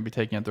Lasix, so they're going to be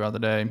taking it throughout the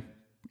day.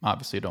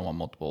 Obviously, you don't want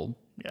multiple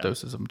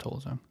doses of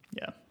metolazone.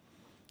 Yeah.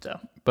 So.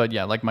 But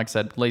yeah, like Mike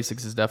said,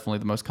 Lasix is definitely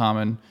the most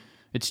common.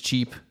 It's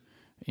cheap,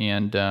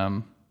 and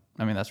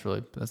that's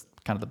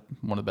kind of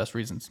one of the best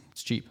reasons.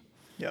 It's cheap.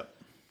 Yep.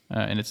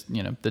 And it's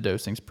the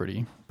dosing's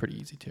pretty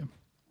easy too.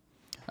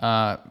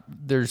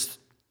 There's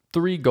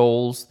 3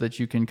 goals that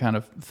you can kind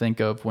of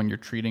think of when you're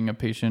treating a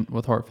patient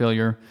with heart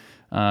failure.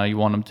 You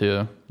want them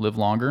to live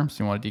longer,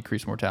 so you want to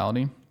decrease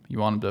mortality. You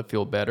want them to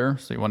feel better,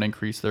 so you want to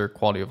increase their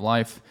quality of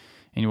life,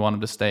 and you want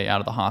them to stay out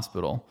of the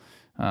hospital,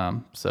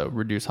 so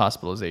reduce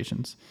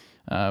hospitalizations.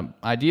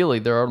 Ideally,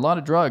 there are a lot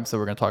of drugs that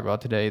we're going to talk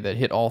about today that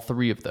hit all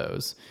 3 of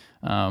those.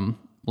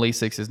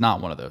 Lasix is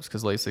not one of those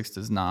because Lasix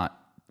does not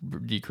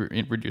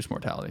reduce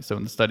mortality. So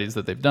in the studies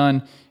that they've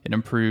done, it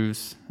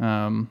improves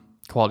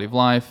quality of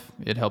life.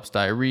 It helps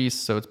diurese,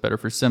 so it's better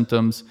for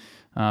symptoms,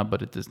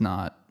 but it does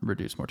not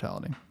reduce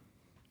mortality.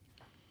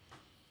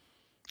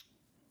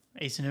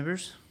 ACE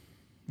inhibitors?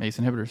 ACE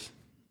inhibitors,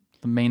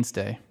 the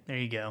mainstay. There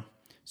you go.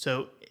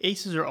 So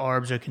ACEs or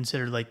ARBs are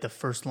considered like the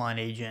first line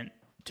agent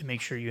to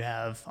make sure you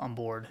have on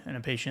board in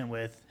a patient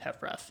with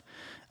HFrEF.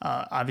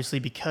 Obviously,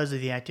 because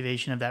of the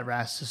activation of that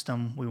RAS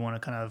system, we want to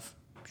kind of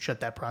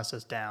shut that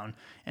process down.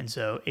 And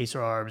so ACE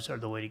or ARBs are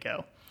the way to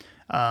go.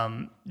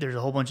 There's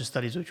a whole bunch of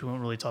studies which we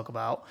won't really talk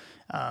about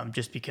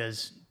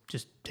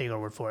just take our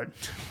word for it.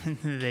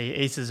 The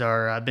ACEs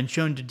are been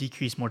shown to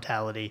decrease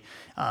mortality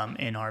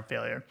in heart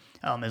failure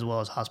as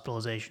well as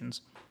hospitalizations.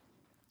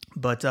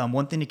 But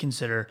one thing to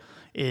consider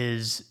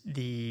is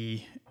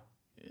the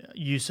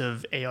use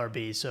of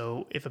ARB.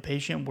 So if a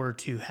patient were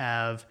to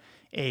have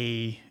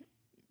a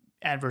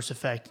adverse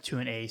effect to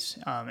an ACE,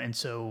 and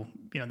so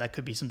that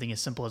could be something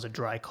as simple as a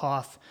dry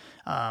cough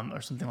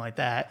or something like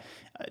that,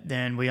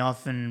 then we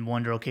often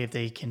wonder, okay, if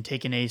they can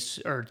take an ACE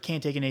or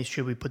can't take an ACE,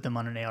 should we put them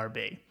on an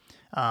ARB?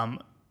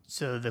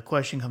 So the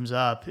question comes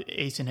up,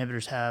 ACE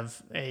inhibitors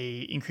have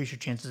increase your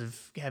chances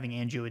of having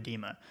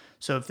angioedema.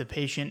 So if the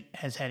patient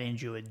has had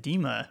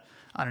angioedema,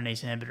 on an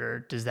ACE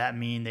inhibitor, does that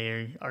mean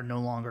they are no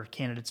longer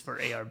candidates for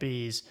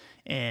ARBs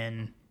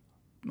in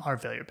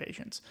heart failure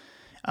patients?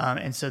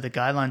 And so the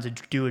guidelines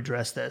do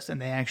address this,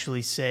 and they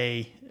actually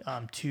say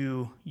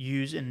to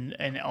use an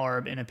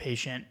ARB in a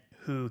patient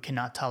who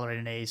cannot tolerate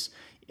an ACE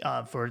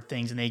for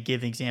things, and they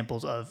give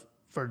examples of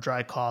for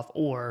dry cough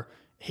or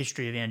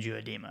history of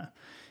angioedema.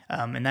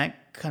 And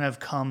that kind of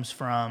comes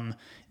from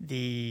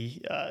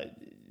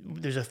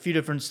there's a few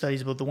different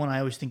studies, but the one I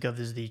always think of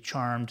is the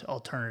CHARMED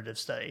alternative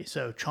study.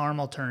 So CHARM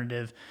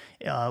alternative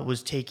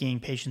was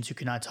taking patients who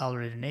could not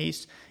tolerate an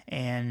ACE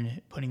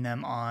and putting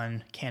them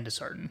on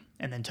candesartan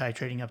and then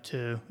titrating up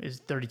to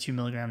 32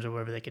 milligrams or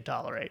whatever they could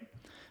tolerate.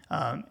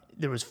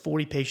 There was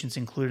 40 patients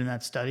included in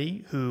that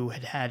study who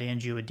had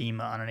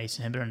angioedema on an ACE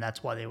inhibitor, and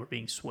that's why they were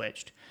being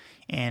switched.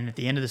 And at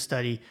the end of the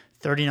study,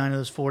 39 of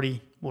those 40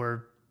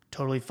 were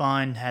totally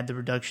fine, had the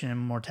reduction in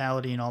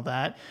mortality and all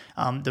that.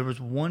 There was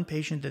one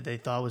patient that they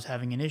thought was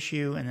having an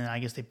issue, and then I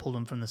guess they pulled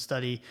him from the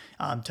study.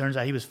 Turns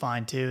out he was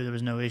fine too. There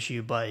was no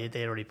issue, but they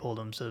had already pulled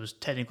him. So it was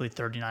technically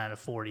 39 out of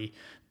 40.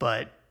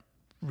 But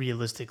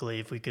realistically,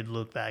 if we could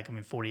look back,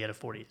 40 out of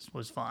 40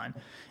 was fine.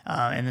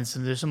 And then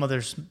there's some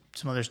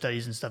other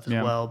studies and stuff as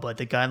well. But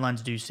the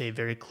guidelines do say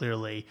very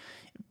clearly,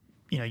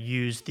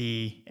 use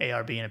the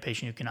ARB in a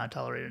patient who cannot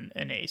tolerate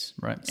an ACE.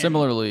 Right. And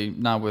similarly,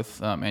 not with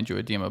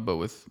angioedema, but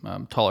with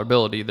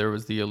tolerability, there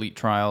was the ELITE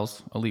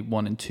trials, ELITE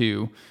 1 and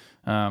 2.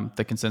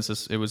 The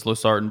consensus, it was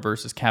losartan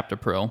versus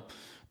captopril.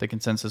 The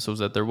consensus was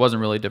that there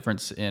wasn't really a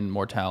difference in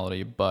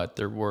mortality, but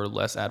there were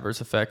less adverse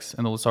effects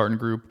in the losartan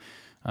group.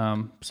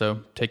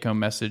 So take-home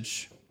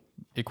message,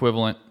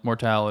 equivalent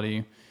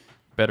mortality,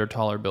 better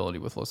tolerability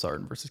with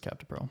losartan versus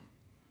captopril.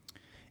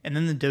 And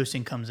then the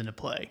dosing comes into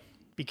play.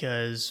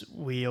 Because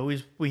we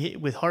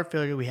with heart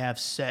failure, we have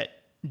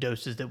set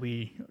doses that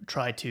we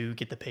try to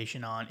get the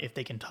patient on if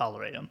they can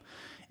tolerate them.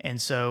 And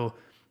so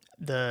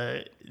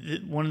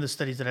one of the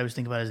studies that I was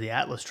thinking about is the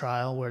Atlas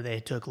trial, where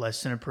they took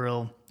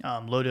lisinopril,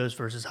 low dose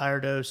versus higher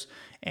dose,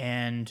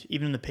 and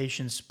even the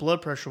patient's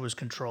blood pressure was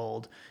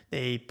controlled.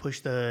 They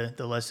pushed the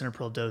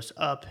lisinopril dose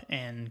up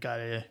and got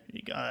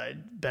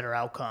better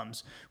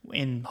outcomes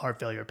in heart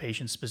failure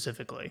patients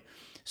specifically.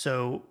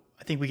 So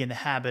I think we get in the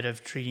habit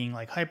of treating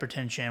like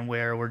hypertension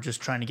where we're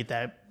just trying to get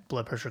that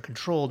blood pressure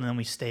controlled and then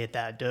we stay at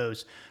that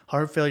dose.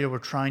 Heart failure, we're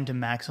trying to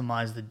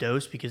maximize the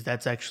dose because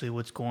that's actually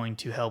what's going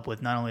to help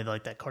with not only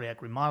like that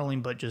cardiac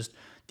remodeling, but just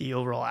the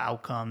overall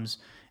outcomes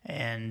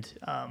and,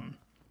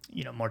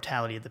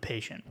 mortality of the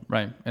patient.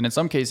 Right. And in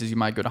some cases, you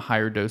might go to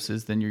higher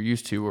doses than you're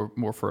used to or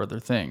more for other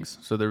things.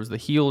 So there was the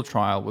HEAL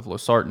trial with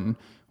losartan,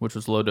 which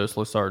was low dose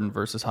losartan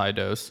versus high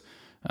dose.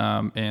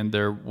 And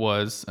there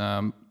was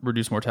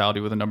reduced mortality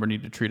with a number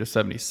needed to treat of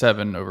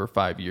 77 over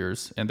 5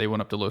 years, and they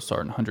went up to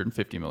losartan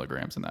 150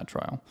 milligrams in that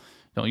trial.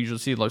 You don't usually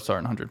see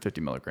losartan 150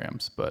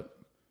 milligrams, but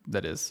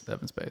that is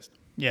evidence-based.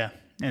 Yeah,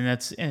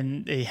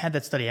 and they had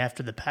that study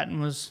after the patent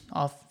was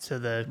off, so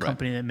the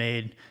company that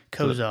made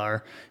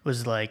Cozar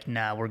was like,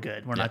 nah, we're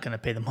good. We're not going to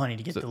pay the money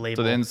to get the label.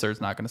 So the insert's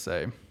not going to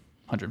say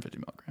 150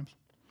 milligrams.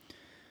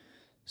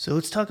 So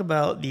let's talk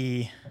about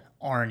the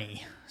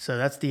ARNI. So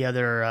that's the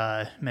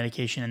other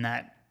medication in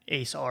that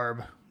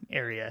ACE-ARB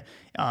area,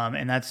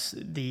 and that's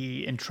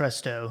the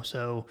Entresto.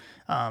 So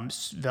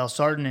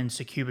valsartan and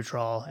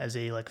sacubitril as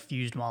a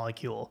fused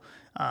molecule.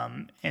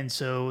 And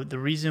so the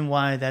reason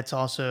why that's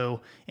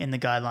also in the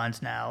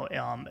guidelines now,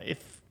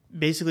 if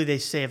basically they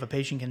say if a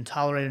patient can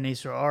tolerate an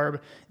ACE or ARB,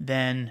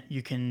 then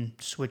you can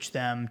switch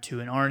them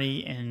to an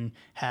ARNI and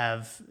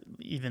have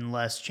even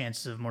less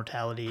chances of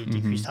mortality,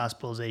 decreased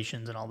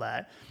hospitalizations and all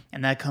that.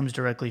 And that comes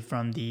directly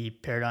from the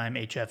Paradigm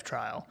HF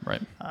trial,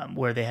 right?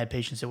 Where they had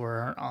patients that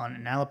were on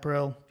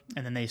enalapril,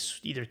 and then they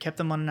either kept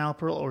them on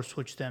enalapril or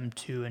switched them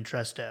to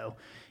Entresto.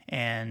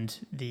 And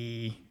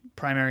the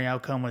primary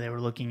outcome where they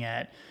were looking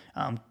at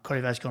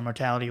cardiovascular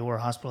mortality or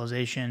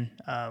hospitalization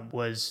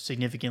was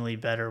significantly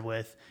better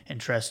with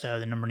Entresto.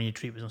 The number needed to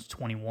treat was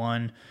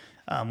 21.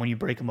 When you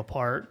break them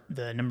apart,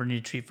 the number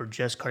needed to treat for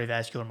just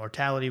cardiovascular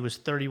mortality was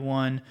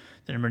 31.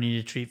 The number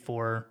needed to treat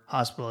for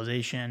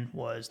hospitalization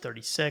was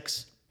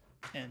 36,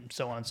 and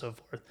so on and so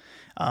forth.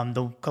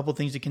 The couple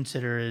things to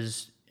consider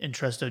is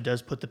Entresto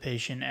does put the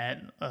patient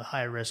at a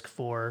high risk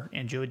for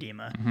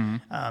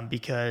angioedema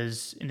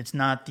because, and it's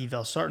not the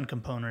valsartan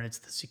component, it's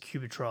the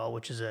sacubitril,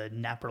 which is a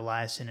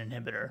naprolysin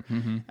inhibitor.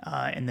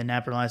 And the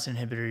naprolysin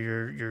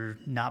inhibitor, you're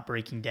not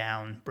breaking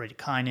down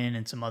bradykinin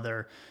and some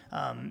other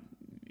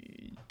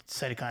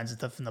cytokines and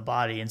stuff in the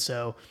body, and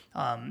so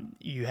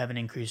you have an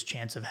increased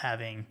chance of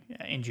having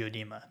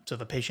angioedema. So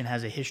if a patient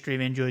has a history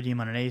of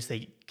angioedema on an ACE,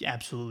 they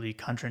absolutely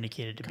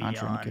contraindicated to be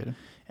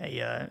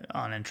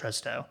on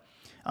Entresto.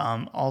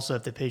 Also,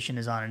 if the patient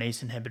is on an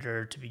ACE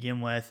inhibitor to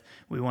begin with,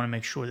 we want to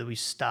make sure that we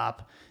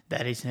stop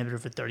that ACE inhibitor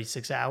for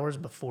 36 hours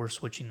before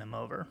switching them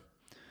over.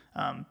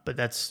 But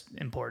that's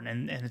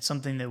important, and it's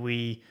something that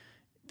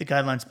the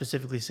guidelines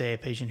specifically say a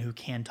patient who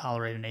can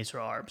tolerate an ACE or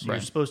ARB. So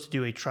you're supposed to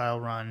do a trial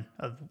run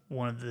of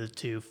one of the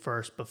two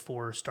first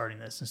before starting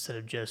this, instead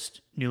of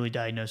just newly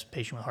diagnosed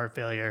patient with heart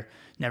failure,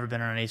 never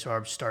been on an ACE or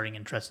ARB, starting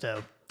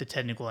Entresto the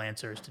technical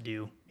answer is to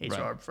do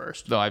ACE/ARB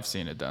first. Though I've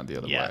seen it done the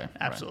other way. Yeah,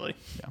 absolutely.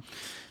 Right.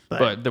 Yeah.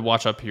 But the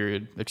watch-up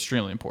period,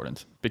 extremely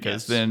important,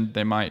 because then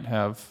they might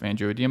have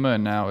angioedema,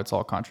 and now it's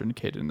all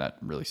contraindicated, and that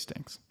really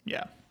stinks.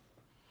 Yeah.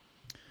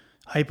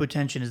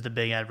 Hypotension is the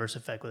big adverse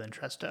effect with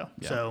Entresto.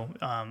 Yeah. So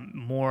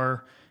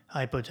more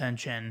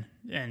hypotension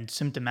and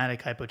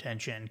symptomatic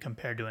hypotension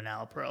compared to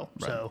enalapril.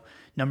 Right. So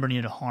number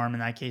needed to harm in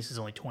that case is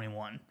only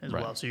 21 as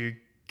well. So you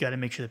got to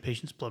make sure the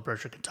patient's blood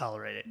pressure can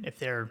tolerate it. If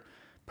they're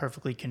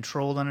perfectly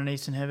controlled on an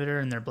ACE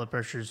inhibitor and their blood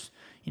pressure's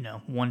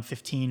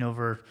 115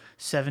 over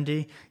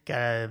 70,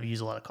 gotta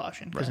use a lot of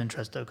caution because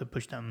Entresto could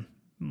push them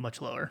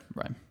much lower.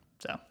 Right.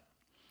 So,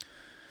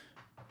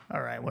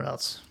 all right, what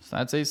else? So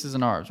that's ACEs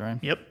and ARBs, right?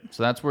 Yep.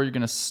 So that's where you're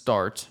gonna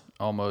start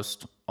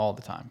almost all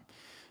the time.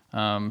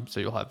 So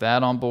you'll have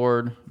that on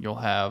board. You'll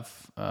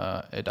have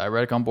a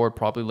diuretic on board,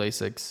 probably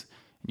Lasix.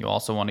 You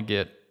also want to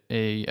get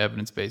a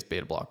evidence-based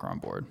beta blocker on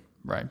board,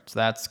 right? So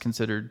that's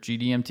considered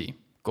GDMT,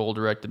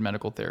 goal-directed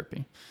medical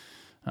therapy.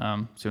 So you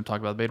want to talk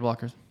about the beta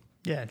blockers?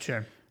 Yeah,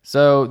 sure.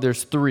 So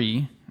there's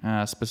three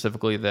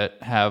specifically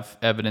that have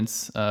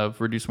evidence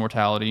of reduced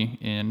mortality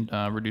and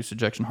reduced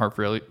ejection heart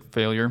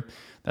failure.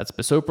 That's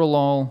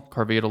bisoprolol,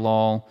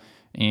 carvedilol,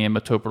 and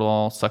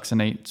metoprolol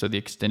succinate, so the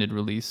extended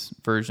release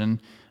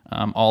version.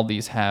 All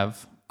these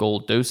have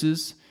gold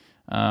doses.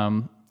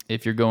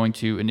 If you're going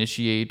to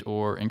initiate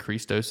or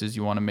increase doses,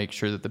 you want to make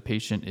sure that the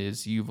patient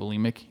is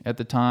euvolemic at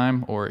the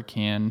time, or it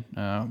can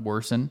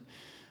worsen.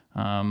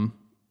 You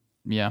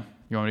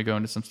want me to go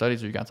into some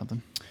studies, or you got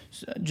something?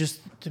 So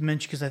just to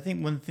mention, because I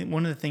think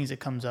one of the things that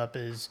comes up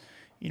is,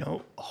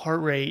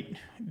 heart rate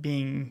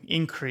being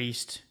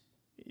increased.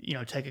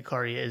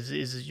 Tachycardia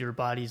is your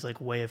body's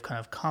way of kind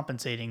of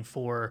compensating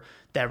for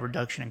that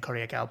reduction in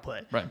cardiac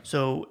output. Right.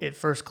 So at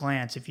first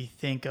glance, if you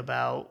think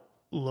about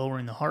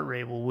lowering the heart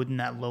rate, well, wouldn't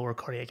that lower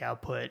cardiac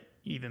output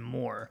even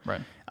more?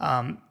 Right.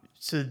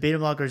 So the beta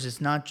blockers,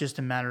 it's not just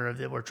a matter of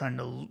that we're trying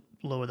to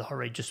lower the heart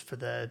rate just for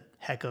the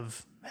heck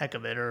of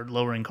it, or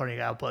lowering cardiac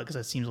output, because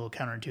that seems a little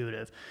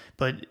counterintuitive.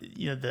 But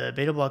the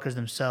beta blockers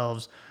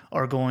themselves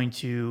are going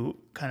to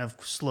kind of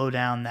slow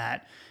down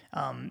that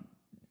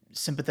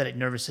sympathetic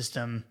nervous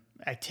system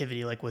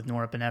activity, like with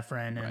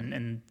norepinephrine,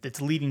 and it's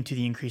leading to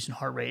the increase in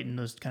heart rate and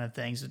those kind of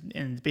things,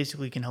 and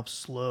basically can help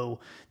slow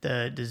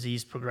the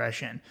disease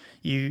progression.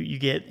 You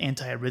get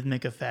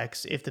antiarrhythmic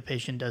effects if the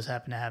patient does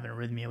happen to have an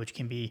arrhythmia, which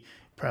can be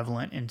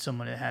prevalent in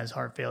someone that has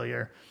heart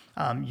failure.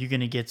 You're going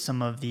to get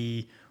some of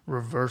the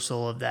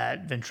reversal of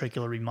that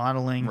ventricular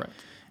remodeling. Right,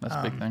 that's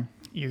a big thing.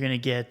 You're going to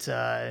get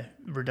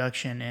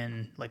reduction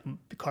in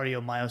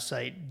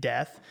cardiomyocyte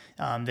death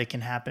that can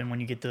happen when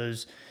you get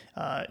those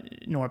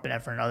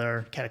norepinephrine and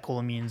other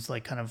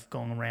catecholamines kind of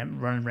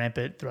running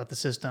rampant throughout the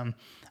system.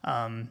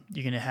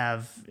 You're going to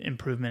have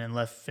improvement in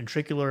left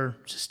ventricular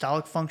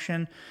systolic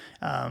function,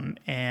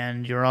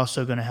 and you're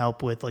also going to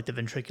help with the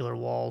ventricular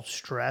wall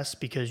stress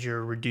because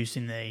you're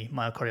reducing the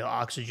myocardial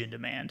oxygen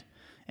demand.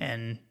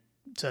 And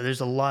so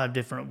there's a lot of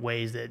different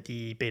ways that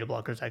the beta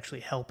blocker is actually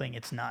helping.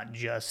 It's not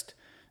just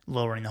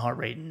lowering the heart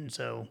rate, and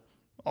so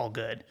all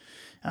good.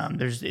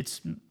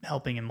 It's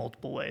helping in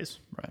multiple ways.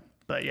 Right.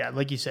 But yeah,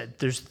 like you said,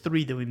 there's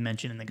three that we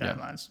mentioned in the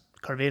guidelines: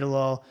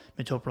 carvedilol,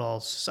 metoprolol,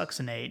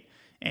 succinate,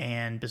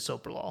 and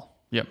bisoprolol.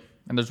 Yep.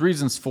 And there's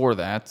reasons for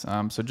that.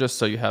 So just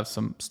so you have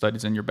some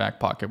studies in your back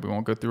pocket, we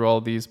won't go through all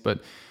of these,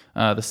 but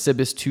the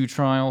CIBIS-2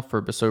 trial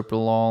for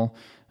bisoprolol,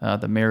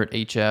 the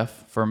MERIT-HF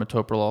for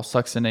metoprolol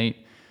succinate,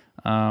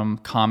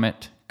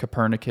 Comet,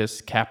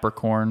 Copernicus,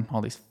 Capricorn,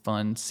 all these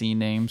fun C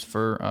names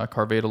for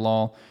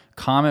carvedilol.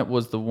 Comet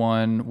was the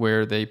one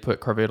where they put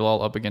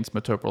carvedilol up against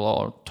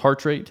metoprolol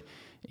tartrate,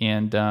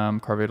 and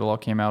carvedilol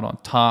came out on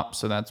top.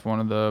 So that's one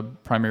of the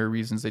primary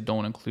reasons they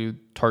don't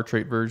include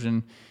tartrate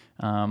version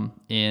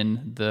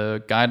in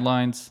the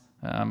guidelines.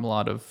 A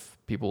lot of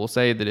people will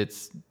say that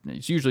it's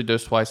usually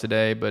dosed twice a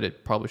day, but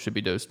it probably should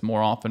be dosed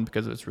more often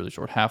because of its really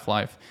short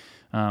half-life.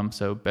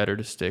 So better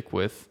to stick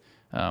with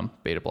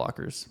beta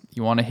blockers.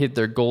 You want to hit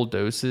their goal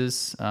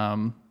doses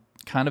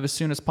kind of as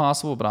soon as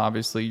possible, but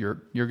obviously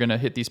you're going to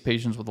hit these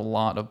patients with a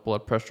lot of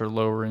blood pressure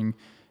lowering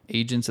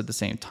agents at the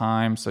same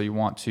time. So you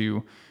want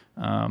to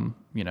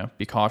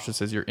be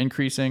cautious as you're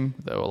increasing,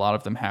 though a lot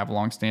of them have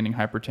long-standing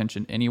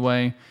hypertension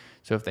anyway.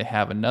 So if they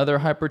have another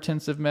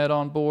hypertensive med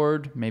on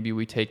board, maybe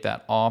we take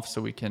that off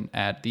so we can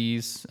add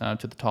these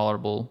to the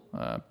tolerable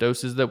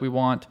doses that we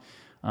want.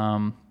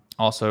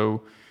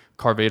 Also,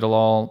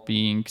 carvedilol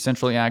being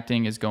centrally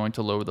acting is going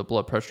to lower the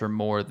blood pressure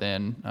more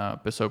than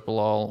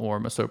bisoprolol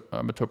or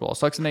metoprolol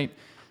succinate.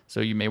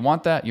 So you may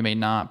want that, you may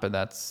not, but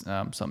that's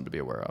something to be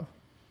aware of.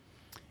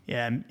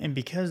 Yeah, and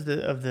because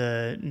of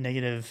the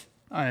negative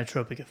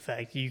inotropic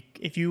effect,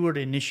 if you were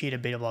to initiate a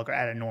beta blocker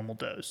at a normal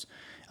dose,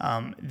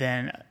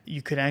 then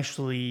you could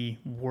actually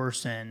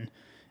worsen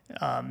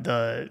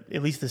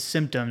at least the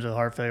symptoms of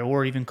heart failure,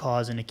 or even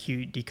cause an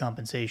acute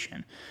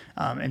decompensation.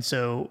 And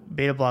so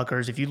beta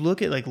blockers, if you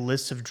look at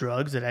lists of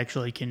drugs that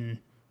actually can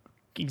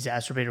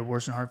exacerbate or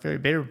worsen heart failure,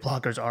 beta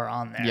blockers are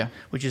on there,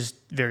 which is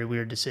very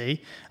weird to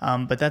see.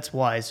 But that's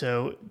why.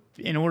 So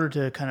in order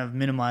to kind of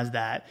minimize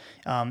that,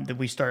 that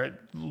we start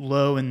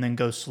low and then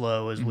go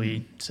slow, as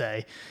we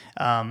say.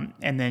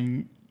 And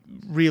then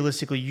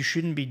realistically, you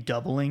shouldn't be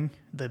doubling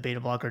the beta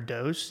blocker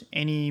dose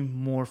any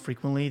more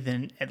frequently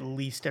than at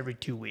least every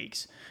 2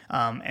 weeks.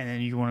 And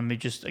then you want to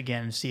just,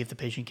 again, see if the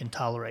patient can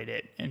tolerate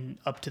it and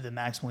up to the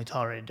maximally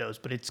tolerated dose,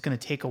 but it's going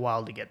to take a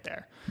while to get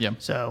there. Yeah.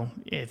 So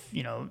if,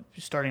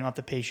 starting off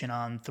the patient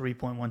on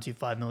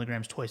 3.125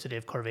 milligrams twice a day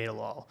of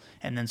carvedilol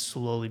and then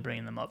slowly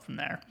bringing them up from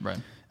there. Right.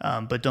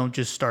 But don't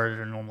just start at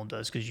a normal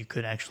dose because you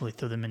could actually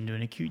throw them into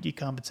an acute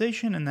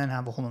decompensation and then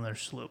have a whole other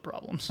slew of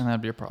problems. And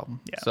that'd be a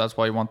problem. Yeah. So that's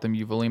why you want them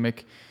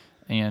euvolemic.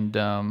 And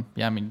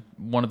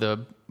one of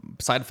the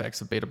side effects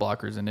of beta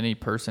blockers in any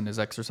person is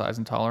exercise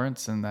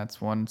intolerance, and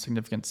that's one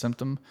significant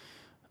symptom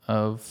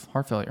of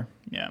heart failure.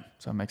 Yeah.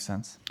 So it makes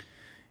sense.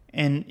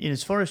 And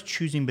as far as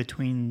choosing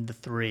between the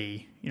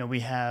three,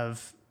 we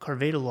have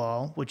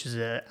carvedilol, which is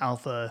an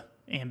alpha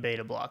and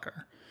beta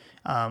blocker.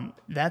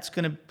 That's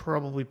going to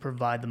probably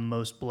provide the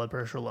most blood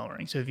pressure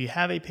lowering. So if you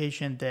have a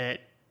patient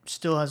that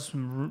still has a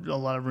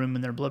lot of room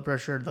in their blood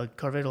pressure, the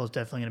carvedilol is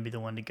definitely going to be the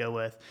one to go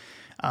with.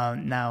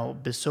 Now,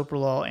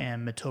 bisoprolol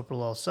and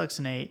metoprolol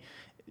succinate,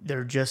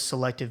 they're just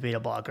selective beta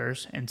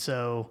blockers. And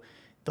so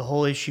the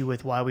whole issue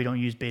with why we don't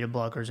use beta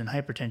blockers in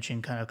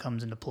hypertension kind of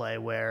comes into play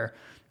where,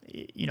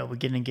 we're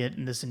going to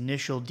get this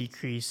initial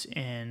decrease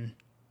in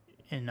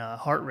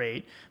heart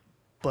rate.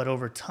 But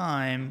over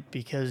time,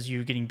 because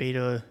you're getting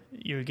beta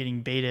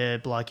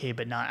blockade,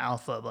 but not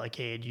alpha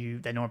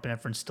blockade, that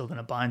norepinephrine is still going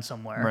to bind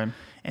somewhere. Right.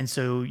 And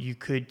so you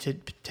could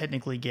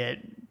technically get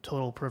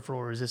total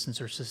peripheral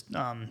resistance or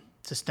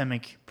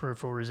systemic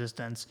peripheral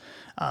resistance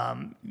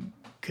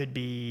could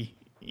be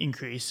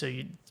increased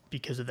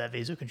because of that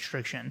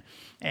vasoconstriction,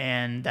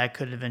 and that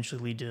could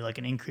eventually lead to like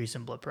an increase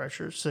in blood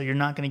pressure. So you're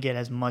not going to get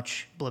as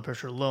much blood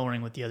pressure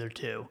lowering with the other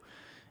two.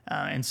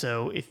 And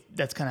so if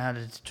that's kind of how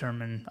to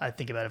determine, I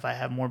think about if I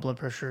have more blood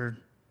pressure,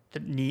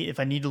 if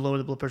I need to lower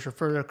the blood pressure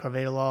further,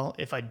 carvedilol.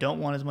 If I don't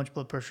want as much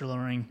blood pressure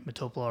lowering,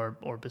 metoprolol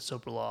or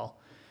bisoprolol.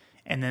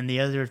 And then the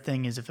other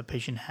thing is if a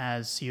patient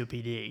has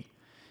COPD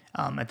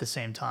at the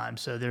same time.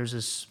 So there's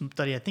a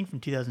study, I think from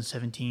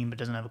 2017, but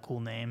doesn't have a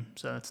cool name,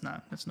 so that's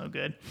no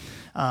good.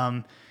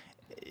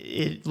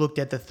 It looked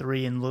at the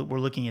three, and we're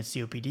looking at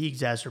COPD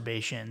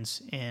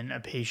exacerbations in a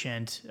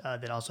patient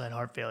that also had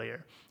heart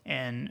failure.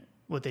 And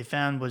what they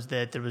found was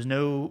that there was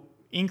no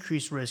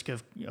increased risk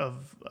of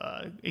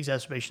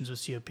exacerbations with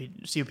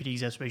COPD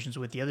exacerbations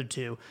with the other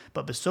two,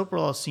 but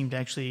bisoprolol seemed to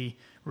actually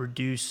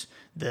reduce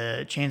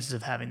the chances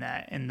of having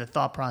that. And the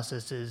thought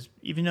process is,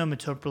 even though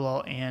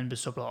metoprolol and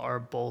bisoprolol are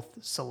both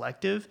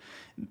selective,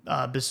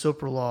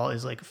 bisoprolol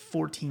is like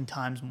 14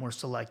 times more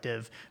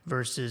selective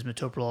versus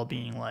metoprolol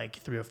being like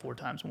 3 or 4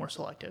 times more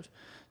selective.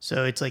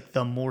 So it's like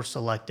the more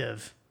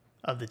selective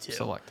of the two.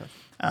 Selective.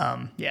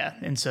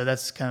 And so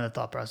that's kind of the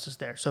thought process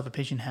there. So if a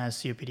patient has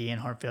COPD and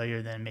heart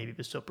failure, then maybe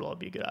bisoprolol would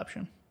be a good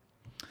option.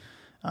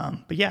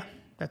 But yeah,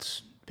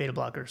 that's beta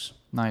blockers.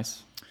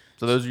 Nice.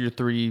 So those are your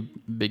 3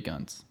 big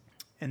guns.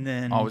 And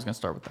then Always going to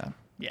start with that.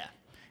 Yeah.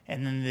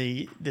 And then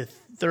the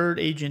third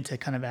agent to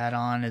kind of add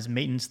on as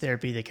maintenance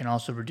therapy that can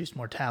also reduce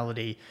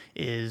mortality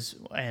is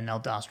an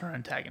aldosterone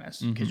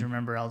antagonist. Because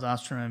remember,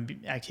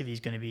 aldosterone activity is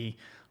going to be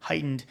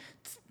heightened.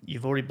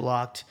 You've already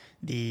blocked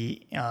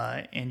the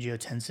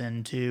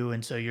angiotensin too,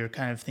 and so you're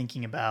kind of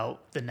thinking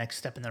about the next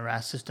step in the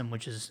RAS system,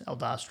 which is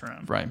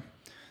aldosterone. Right.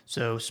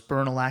 So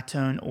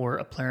spironolactone or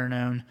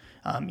eplerenone,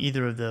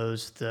 either of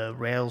those, the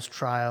RAILS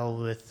trial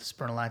with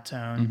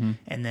spironolactone,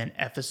 and then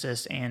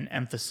Ephesus and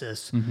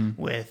Emphasis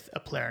with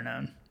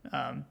eplerenone,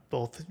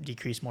 both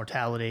decrease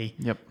mortality.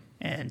 Yep.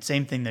 And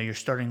same thing though, you're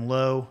starting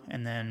low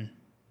and then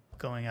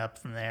going up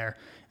from there.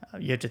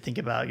 You have to think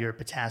about your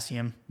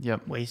potassium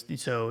waste.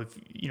 So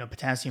if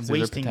potassium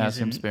wasting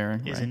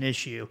is an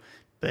issue,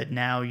 but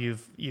now you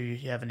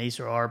have an ACE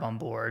or ARB on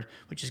board,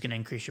 which is going to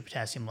increase your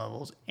potassium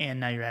levels, and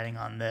now you're adding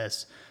on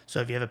this.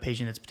 So if you have a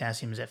patient that's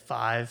potassium is at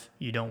 5,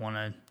 you don't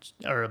want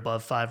to, or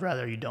above 5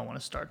 rather, you don't want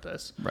to start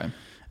this. Right.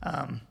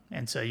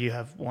 And so you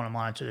want to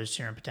monitor their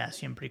serum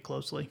potassium pretty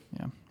closely.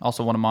 Yeah.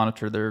 Also want to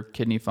monitor their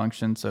kidney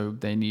function, so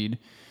they need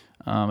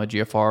a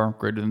GFR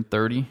greater than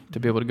 30 to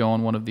be able to go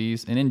on one of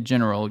these. And in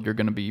general, you're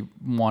going to be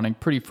wanting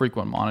pretty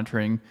frequent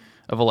monitoring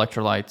of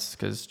electrolytes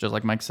because, just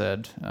like Mike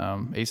said,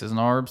 ACEs and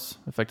ARBs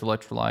affect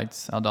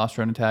electrolytes,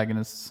 aldosterone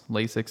antagonists,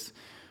 Lasix,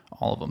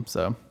 all of them.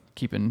 So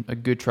keeping a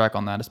good track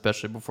on that,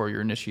 especially before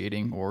you're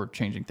initiating or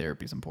changing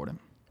therapy, is important.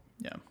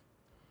 Yeah.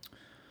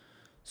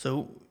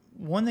 So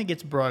one that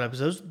gets brought up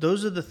is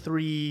those are the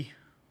 3.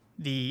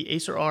 The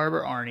ACE or ARB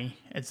or ARNI,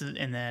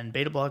 and then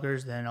beta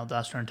blockers, then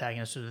aldosterone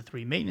antagonists are the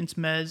 3 maintenance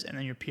meds, and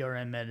then your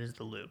PRN med is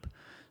the loop.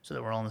 So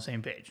that we're all on the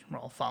same page. We're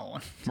all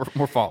following.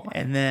 We're following.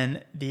 And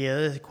then the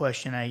other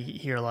question I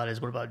hear a lot is,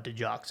 what about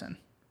digoxin?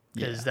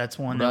 Because that's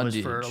one that was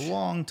for a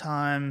long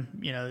time,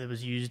 it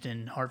was used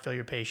in heart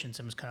failure patients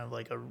and was kind of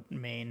like a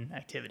main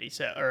activity,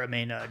 or a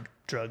main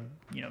drug,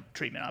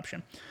 treatment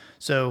option.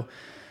 So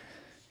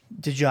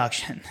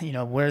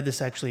Digoxin, where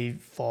this actually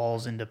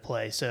falls into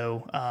play.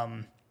 So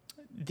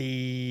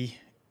the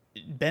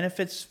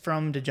benefits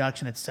from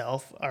digoxin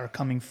itself are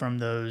coming from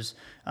those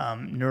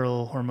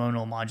neural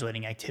hormonal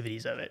modulating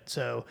activities of it.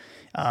 So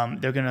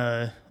they're going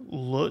to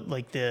look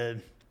like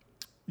the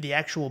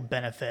actual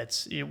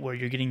benefits where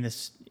you're getting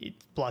this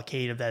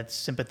blockade of that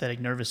sympathetic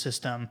nervous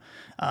system.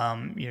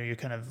 You're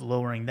kind of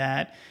lowering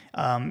that.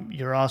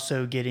 You're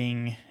also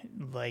getting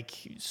like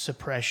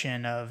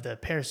suppression of the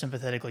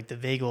parasympathetic, like the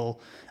vagal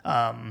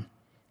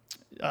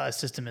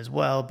system as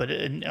well. But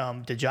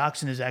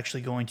digoxin is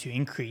actually going to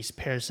increase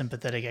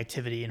parasympathetic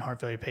activity in heart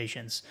failure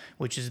patients,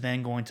 which is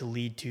then going to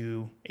lead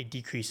to a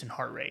decrease in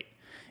heart rate.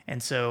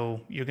 And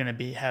so you're going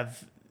to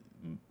have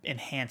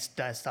enhanced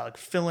diastolic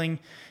filling,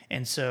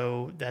 and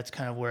so that's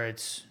kind of where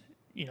its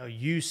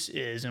use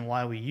is and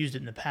why we used it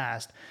in the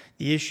past.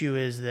 The issue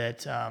is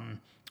that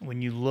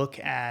when you look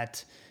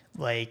at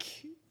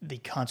like the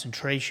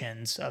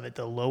concentrations of it,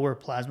 the lower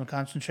plasma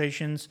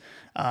concentrations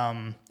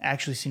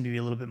actually seem to be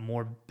a little bit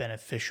more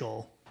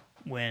beneficial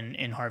when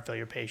in heart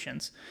failure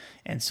patients.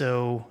 And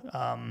so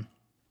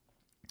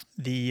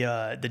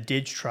the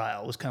DIG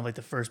trial was kind of like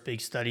the first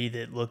big study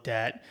that looked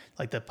at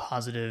like the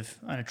positive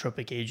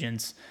inotropic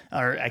agents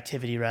or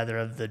activity rather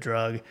of the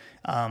drug,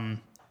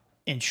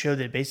 and showed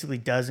that it basically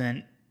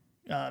doesn't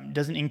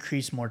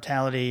increase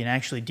mortality and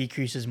actually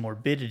decreases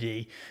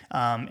morbidity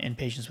in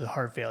patients with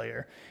heart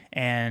failure.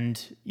 And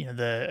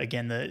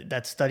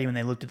that study, when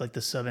they looked at like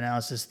the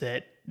sub-analysis,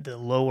 that the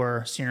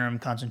lower serum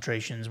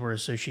concentrations were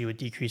associated with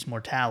decreased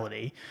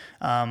mortality,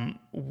 and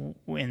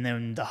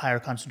then the higher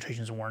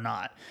concentrations were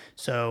not.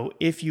 So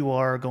if you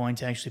are going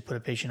to actually put a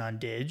patient on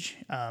DIG,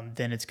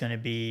 then it's going to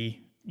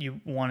be,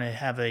 you want to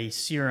have a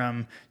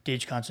serum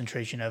DIG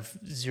concentration of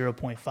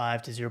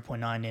 0.5 to 0.9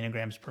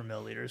 nanograms per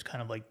milliliter is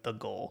kind of like the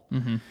goal.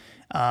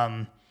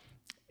 Mm-hmm.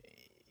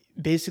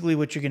 Basically,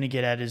 what you're going to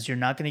get at is you're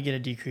not going to get a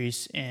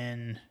decrease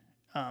in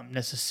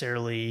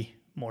necessarily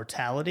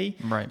mortality.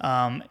 Right.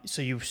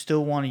 So you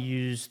still want to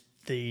use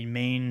the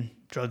main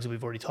drugs that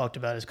we've already talked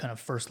about as kind of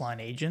first line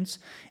agents.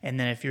 And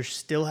then if you're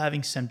still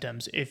having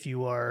symptoms, if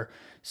you are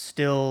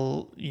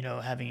still,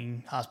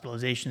 having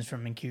hospitalizations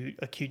from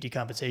acute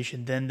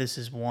decompensation, then this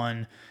is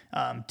one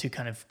to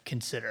kind of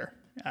consider.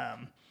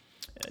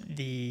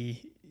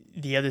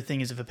 The other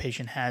thing is if a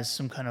patient has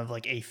some kind of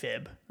like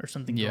AFib or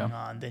something going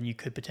on, then you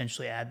could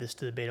potentially add this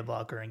to the beta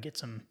blocker and get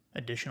some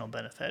additional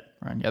benefit.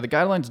 Right. Yeah. The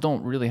guidelines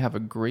don't really have a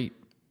great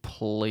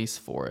place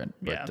for it,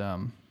 but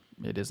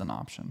it is an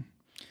option.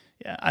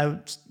 Yeah.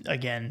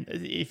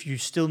 If you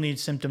still need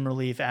symptom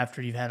relief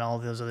after you've had all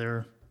those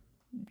other,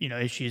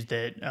 issues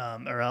that,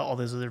 or all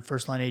those other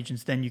first line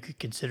agents, then you could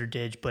consider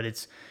DIG, but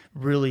it's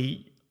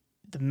really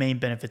the main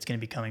benefit's going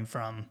to be coming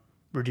from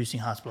reducing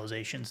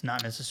hospitalizations,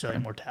 not necessarily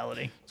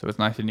mortality. So it's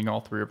not hitting all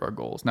three of our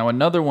goals. Now,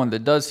 another one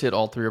that does hit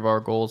all three of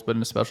our goals, but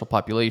in a special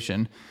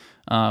population,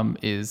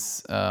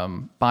 is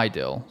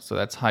Bidil. So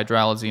that's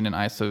hydralazine and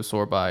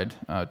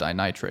isosorbide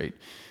dinitrate.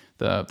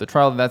 The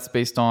trial that's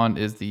based on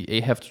is the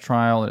AHEFT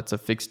trial, and it's a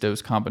fixed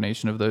dose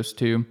combination of those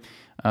two.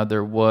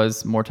 There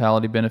was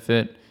mortality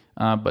benefit,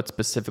 but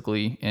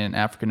specifically in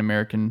African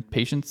American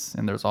patients,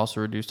 and there's also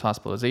reduced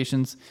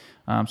hospitalizations.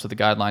 So the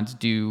guidelines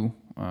do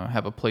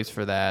have a place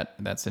for that.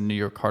 That's in New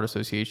York Heart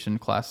Association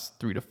class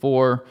 3 to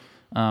 4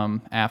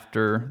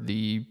 after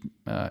the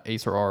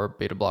ACE or R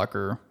beta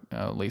blocker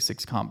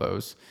Lasix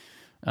combos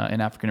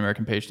in African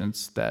American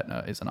patients.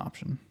 That is an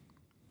option.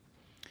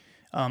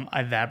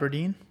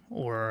 Ivabradine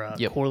or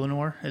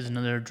Corlinor is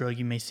another drug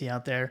you may see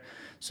out there.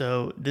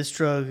 So this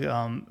drug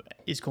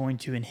is going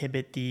to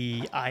inhibit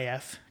the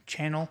IF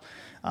channel,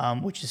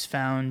 which is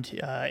found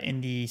in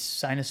the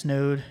sinus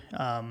node.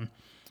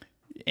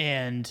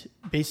 And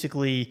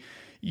basically,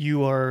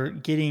 you are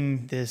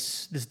getting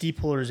this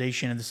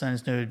depolarization of the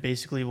sinus node.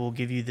 Basically, will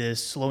give you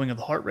this slowing of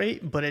the heart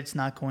rate, but it's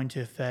not going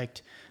to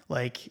affect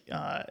like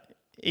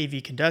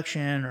AV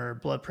conduction or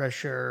blood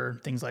pressure,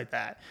 things like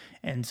that.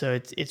 And so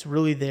it's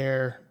really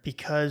there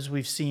because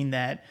we've seen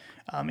that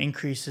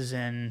increases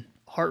in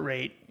heart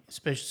rate,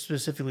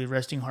 specifically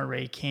resting heart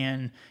rate,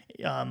 can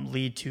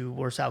lead to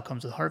worse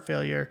outcomes with heart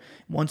failure.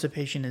 Once a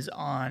patient is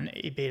on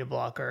a beta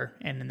blocker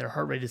and then their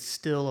heart rate is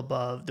still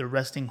above, their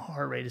resting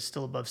heart rate is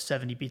still above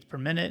 70 beats per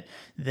minute,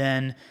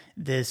 then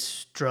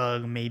this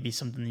drug may be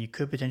something that you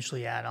could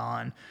potentially add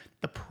on.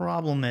 The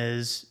problem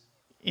is,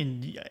 I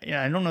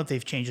don't know if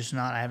they've changed this or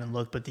not, I haven't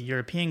looked, but the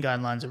European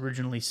guidelines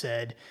originally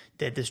said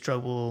that this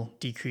drug will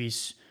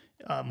decrease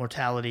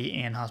mortality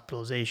and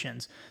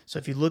hospitalizations. So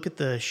if you look at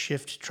the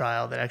SHIFT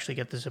trial that actually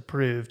got this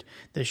approved,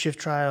 the SHIFT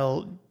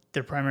trial,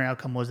 their primary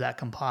outcome was that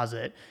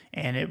composite,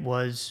 and it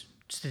was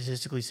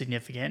statistically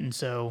significant, and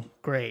so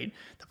great.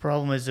 The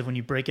problem is that when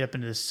you break it up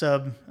into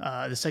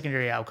the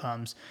secondary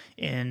outcomes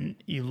and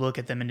you look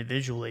at them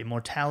individually,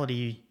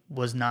 mortality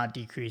was not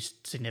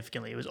decreased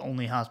significantly. It was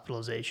only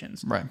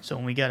hospitalizations. Right. So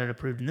when we got it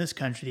approved in this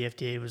country, the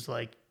FDA was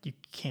like, you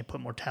can't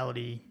put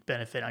mortality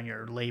benefit on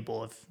your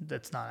label if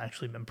that's not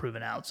actually been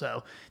proven out.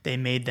 So they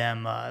made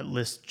them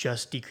list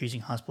just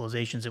decreasing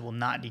hospitalizations. It will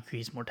not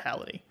decrease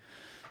mortality.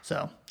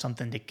 So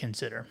something to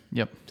consider.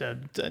 Yep. So,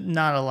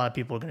 not a lot of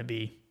people are going to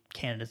be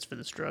candidates for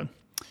this drug.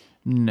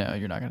 No,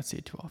 you're not going to see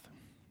it too often.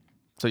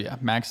 So yeah,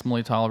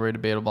 maximally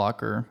tolerated beta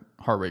blocker,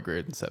 heart rate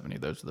greater than 70.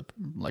 Those are the,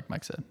 like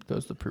Mike said,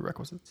 those are the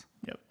prerequisites.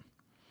 Yep.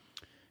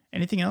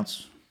 Anything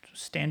else?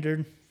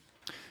 Standard?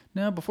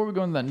 Now, before we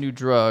go into that new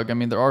drug, I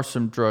mean, there are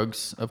some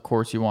drugs, of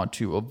course, you want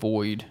to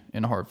avoid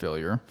in heart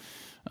failure.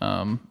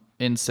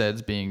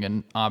 NSAIDs being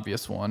an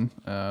obvious one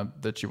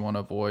that you want to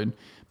avoid.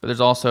 But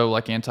there's also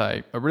like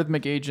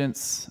anti-arrhythmic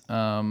agents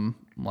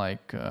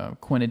like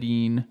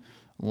quinidine,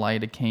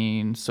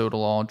 lidocaine,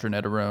 sotalol,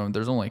 dronedarone.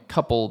 There's only a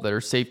couple that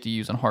are safe to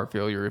use in heart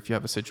failure if you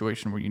have a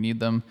situation where you need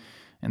them,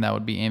 and that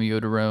would be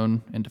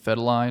amiodarone and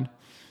dofetilide.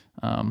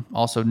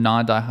 Also,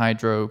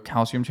 non-dihydro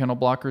calcium channel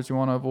blockers you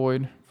want to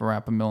avoid,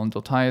 verapamil and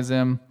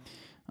diltiazem,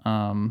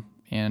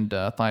 and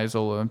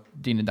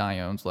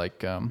thiazolidinediones like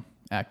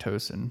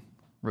Actos and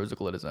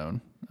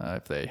rosiglitazone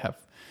if they have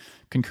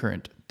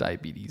concurrent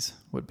diabetes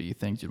would be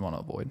things you'd want to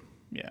avoid.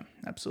 Yeah,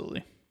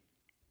 absolutely.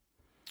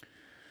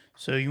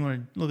 So you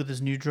want to look at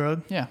this new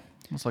drug? Yeah,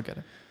 let's look at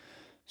it.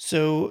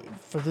 So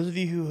for those of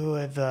you who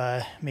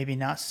have maybe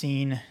not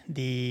seen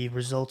the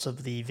results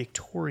of the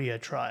Victoria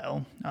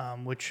trial,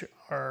 which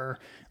are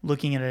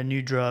looking at a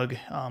new drug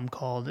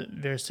called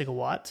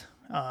vericiguat,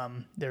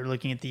 they're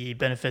looking at the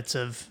benefits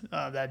of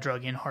that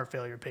drug in heart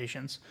failure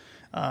patients.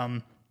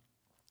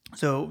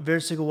 So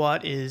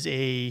vericiguat is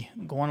a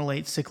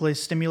guanylate cyclase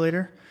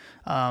stimulator,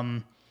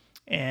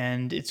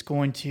 and it's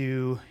going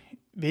to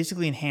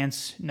basically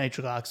enhance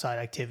nitric oxide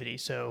activity.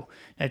 So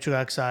nitric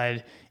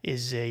oxide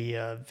is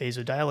a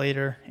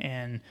vasodilator,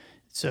 and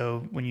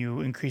so when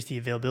you increase the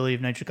availability of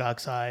nitric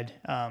oxide,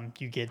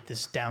 you get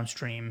this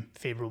downstream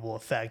favorable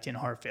effect in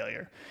heart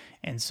failure.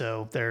 And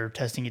so they're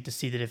testing it to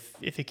see that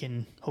if it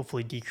can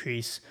hopefully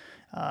decrease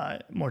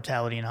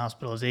mortality and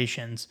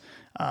hospitalizations.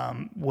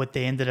 What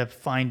they ended up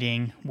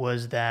finding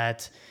was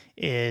that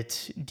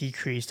it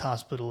decreased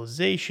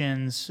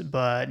hospitalizations,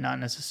 but not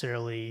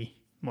necessarily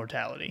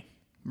mortality.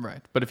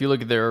 Right. But if you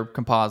look at their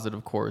composite,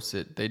 of course,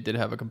 they did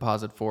have a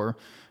composite for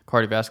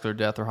cardiovascular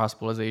death or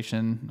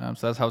hospitalization.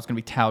 So that's how it's going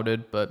to be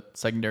touted. But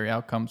secondary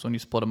outcomes, when you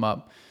split them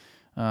up,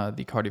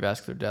 the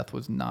cardiovascular death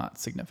was not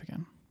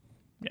significant.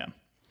 Yeah.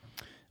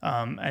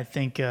 I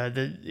think that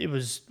it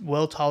was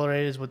well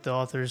tolerated, is what the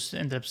authors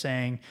ended up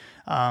saying.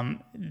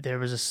 There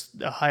was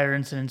a higher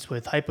incidence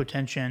with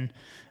hypotension,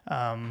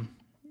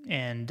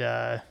 and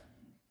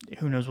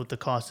who knows what the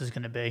cost is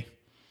going to be.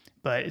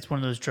 But it's one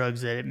of those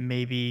drugs that it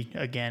may be,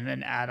 again,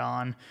 an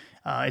add-on.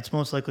 It's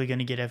most likely going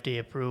to get FDA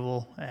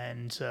approval,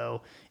 and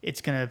so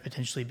it's going to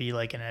potentially be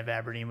like an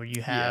ivabradine where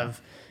you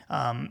have,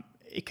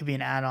 it could be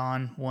an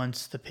add-on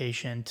once the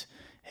patient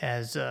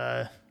has,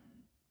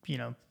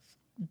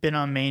 been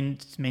on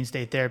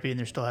mainstay therapy and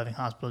they're still having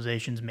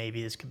hospitalizations.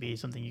 Maybe this could be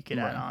something you could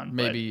add on.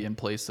 Maybe in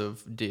place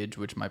of DIG,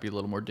 which might be a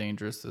little more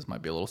dangerous, this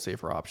might be a little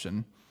safer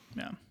option.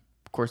 Yeah.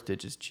 Of course,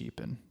 DIG is cheap,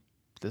 and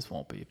this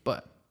won't be,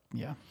 but...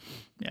 Yeah,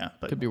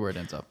 but could be where it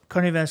ends up.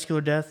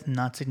 Cardiovascular death,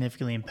 not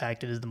significantly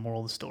impacted, is the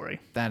moral of the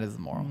story. That is the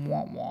moral.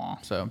 Wah, wah.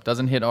 So it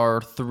doesn't hit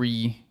our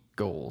 3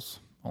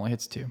 goals. Only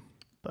hits 2.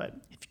 But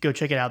if you go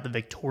check it out, the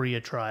Victoria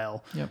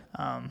trial, yep.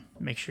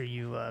 Make sure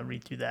you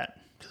read through that,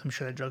 because I'm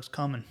sure that drug's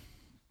coming.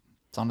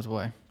 It's on its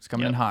way. It's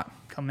coming in hot.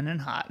 Coming in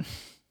hot.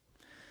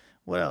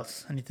 What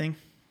else? Anything?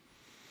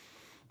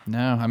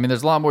 No, I mean,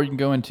 there's a lot more you can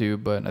go into,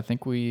 but I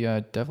think we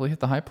definitely hit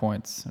the high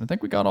points. And I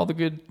think we got all the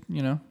good,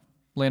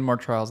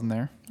 landmark trials in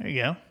there. There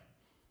you go.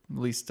 At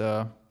least,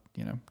 give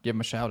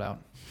them a shout out.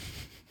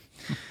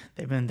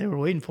 They were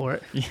waiting for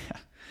it. Yeah.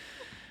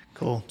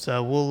 Cool.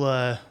 So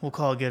we'll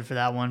call it good for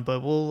that one, but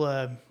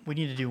we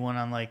need to do one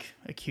on like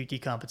acute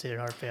decompensated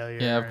heart failure.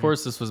 Yeah, of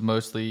course this was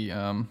mostly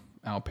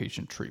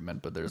outpatient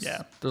treatment, but there's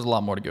a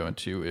lot more to go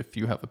into if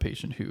you have a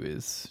patient who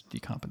is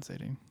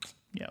decompensating.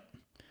 Yep.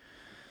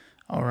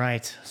 All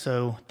right.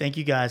 So thank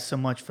you guys so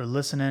much for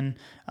listening.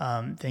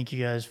 Thank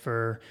you guys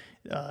for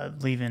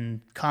leaving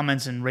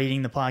comments and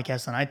rating the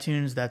podcast on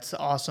iTunes. That's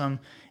awesome.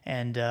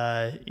 And,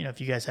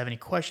 if you guys have any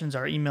questions,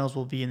 our emails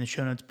will be in the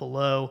show notes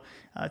below.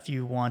 If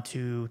you want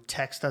to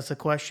text us a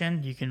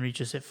question, you can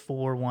reach us at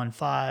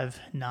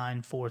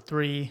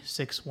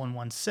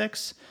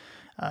 415-943-6116.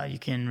 You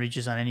can reach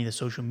us on any of the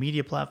social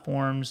media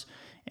platforms,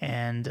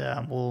 and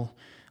we'll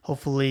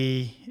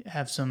hopefully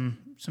have some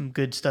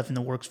good stuff in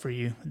the works for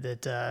you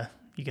that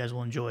you guys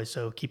will enjoy.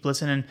 So keep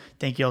listening.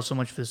 Thank you all so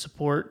much for the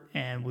support,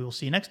 and we will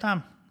see you next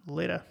time.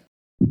 Later.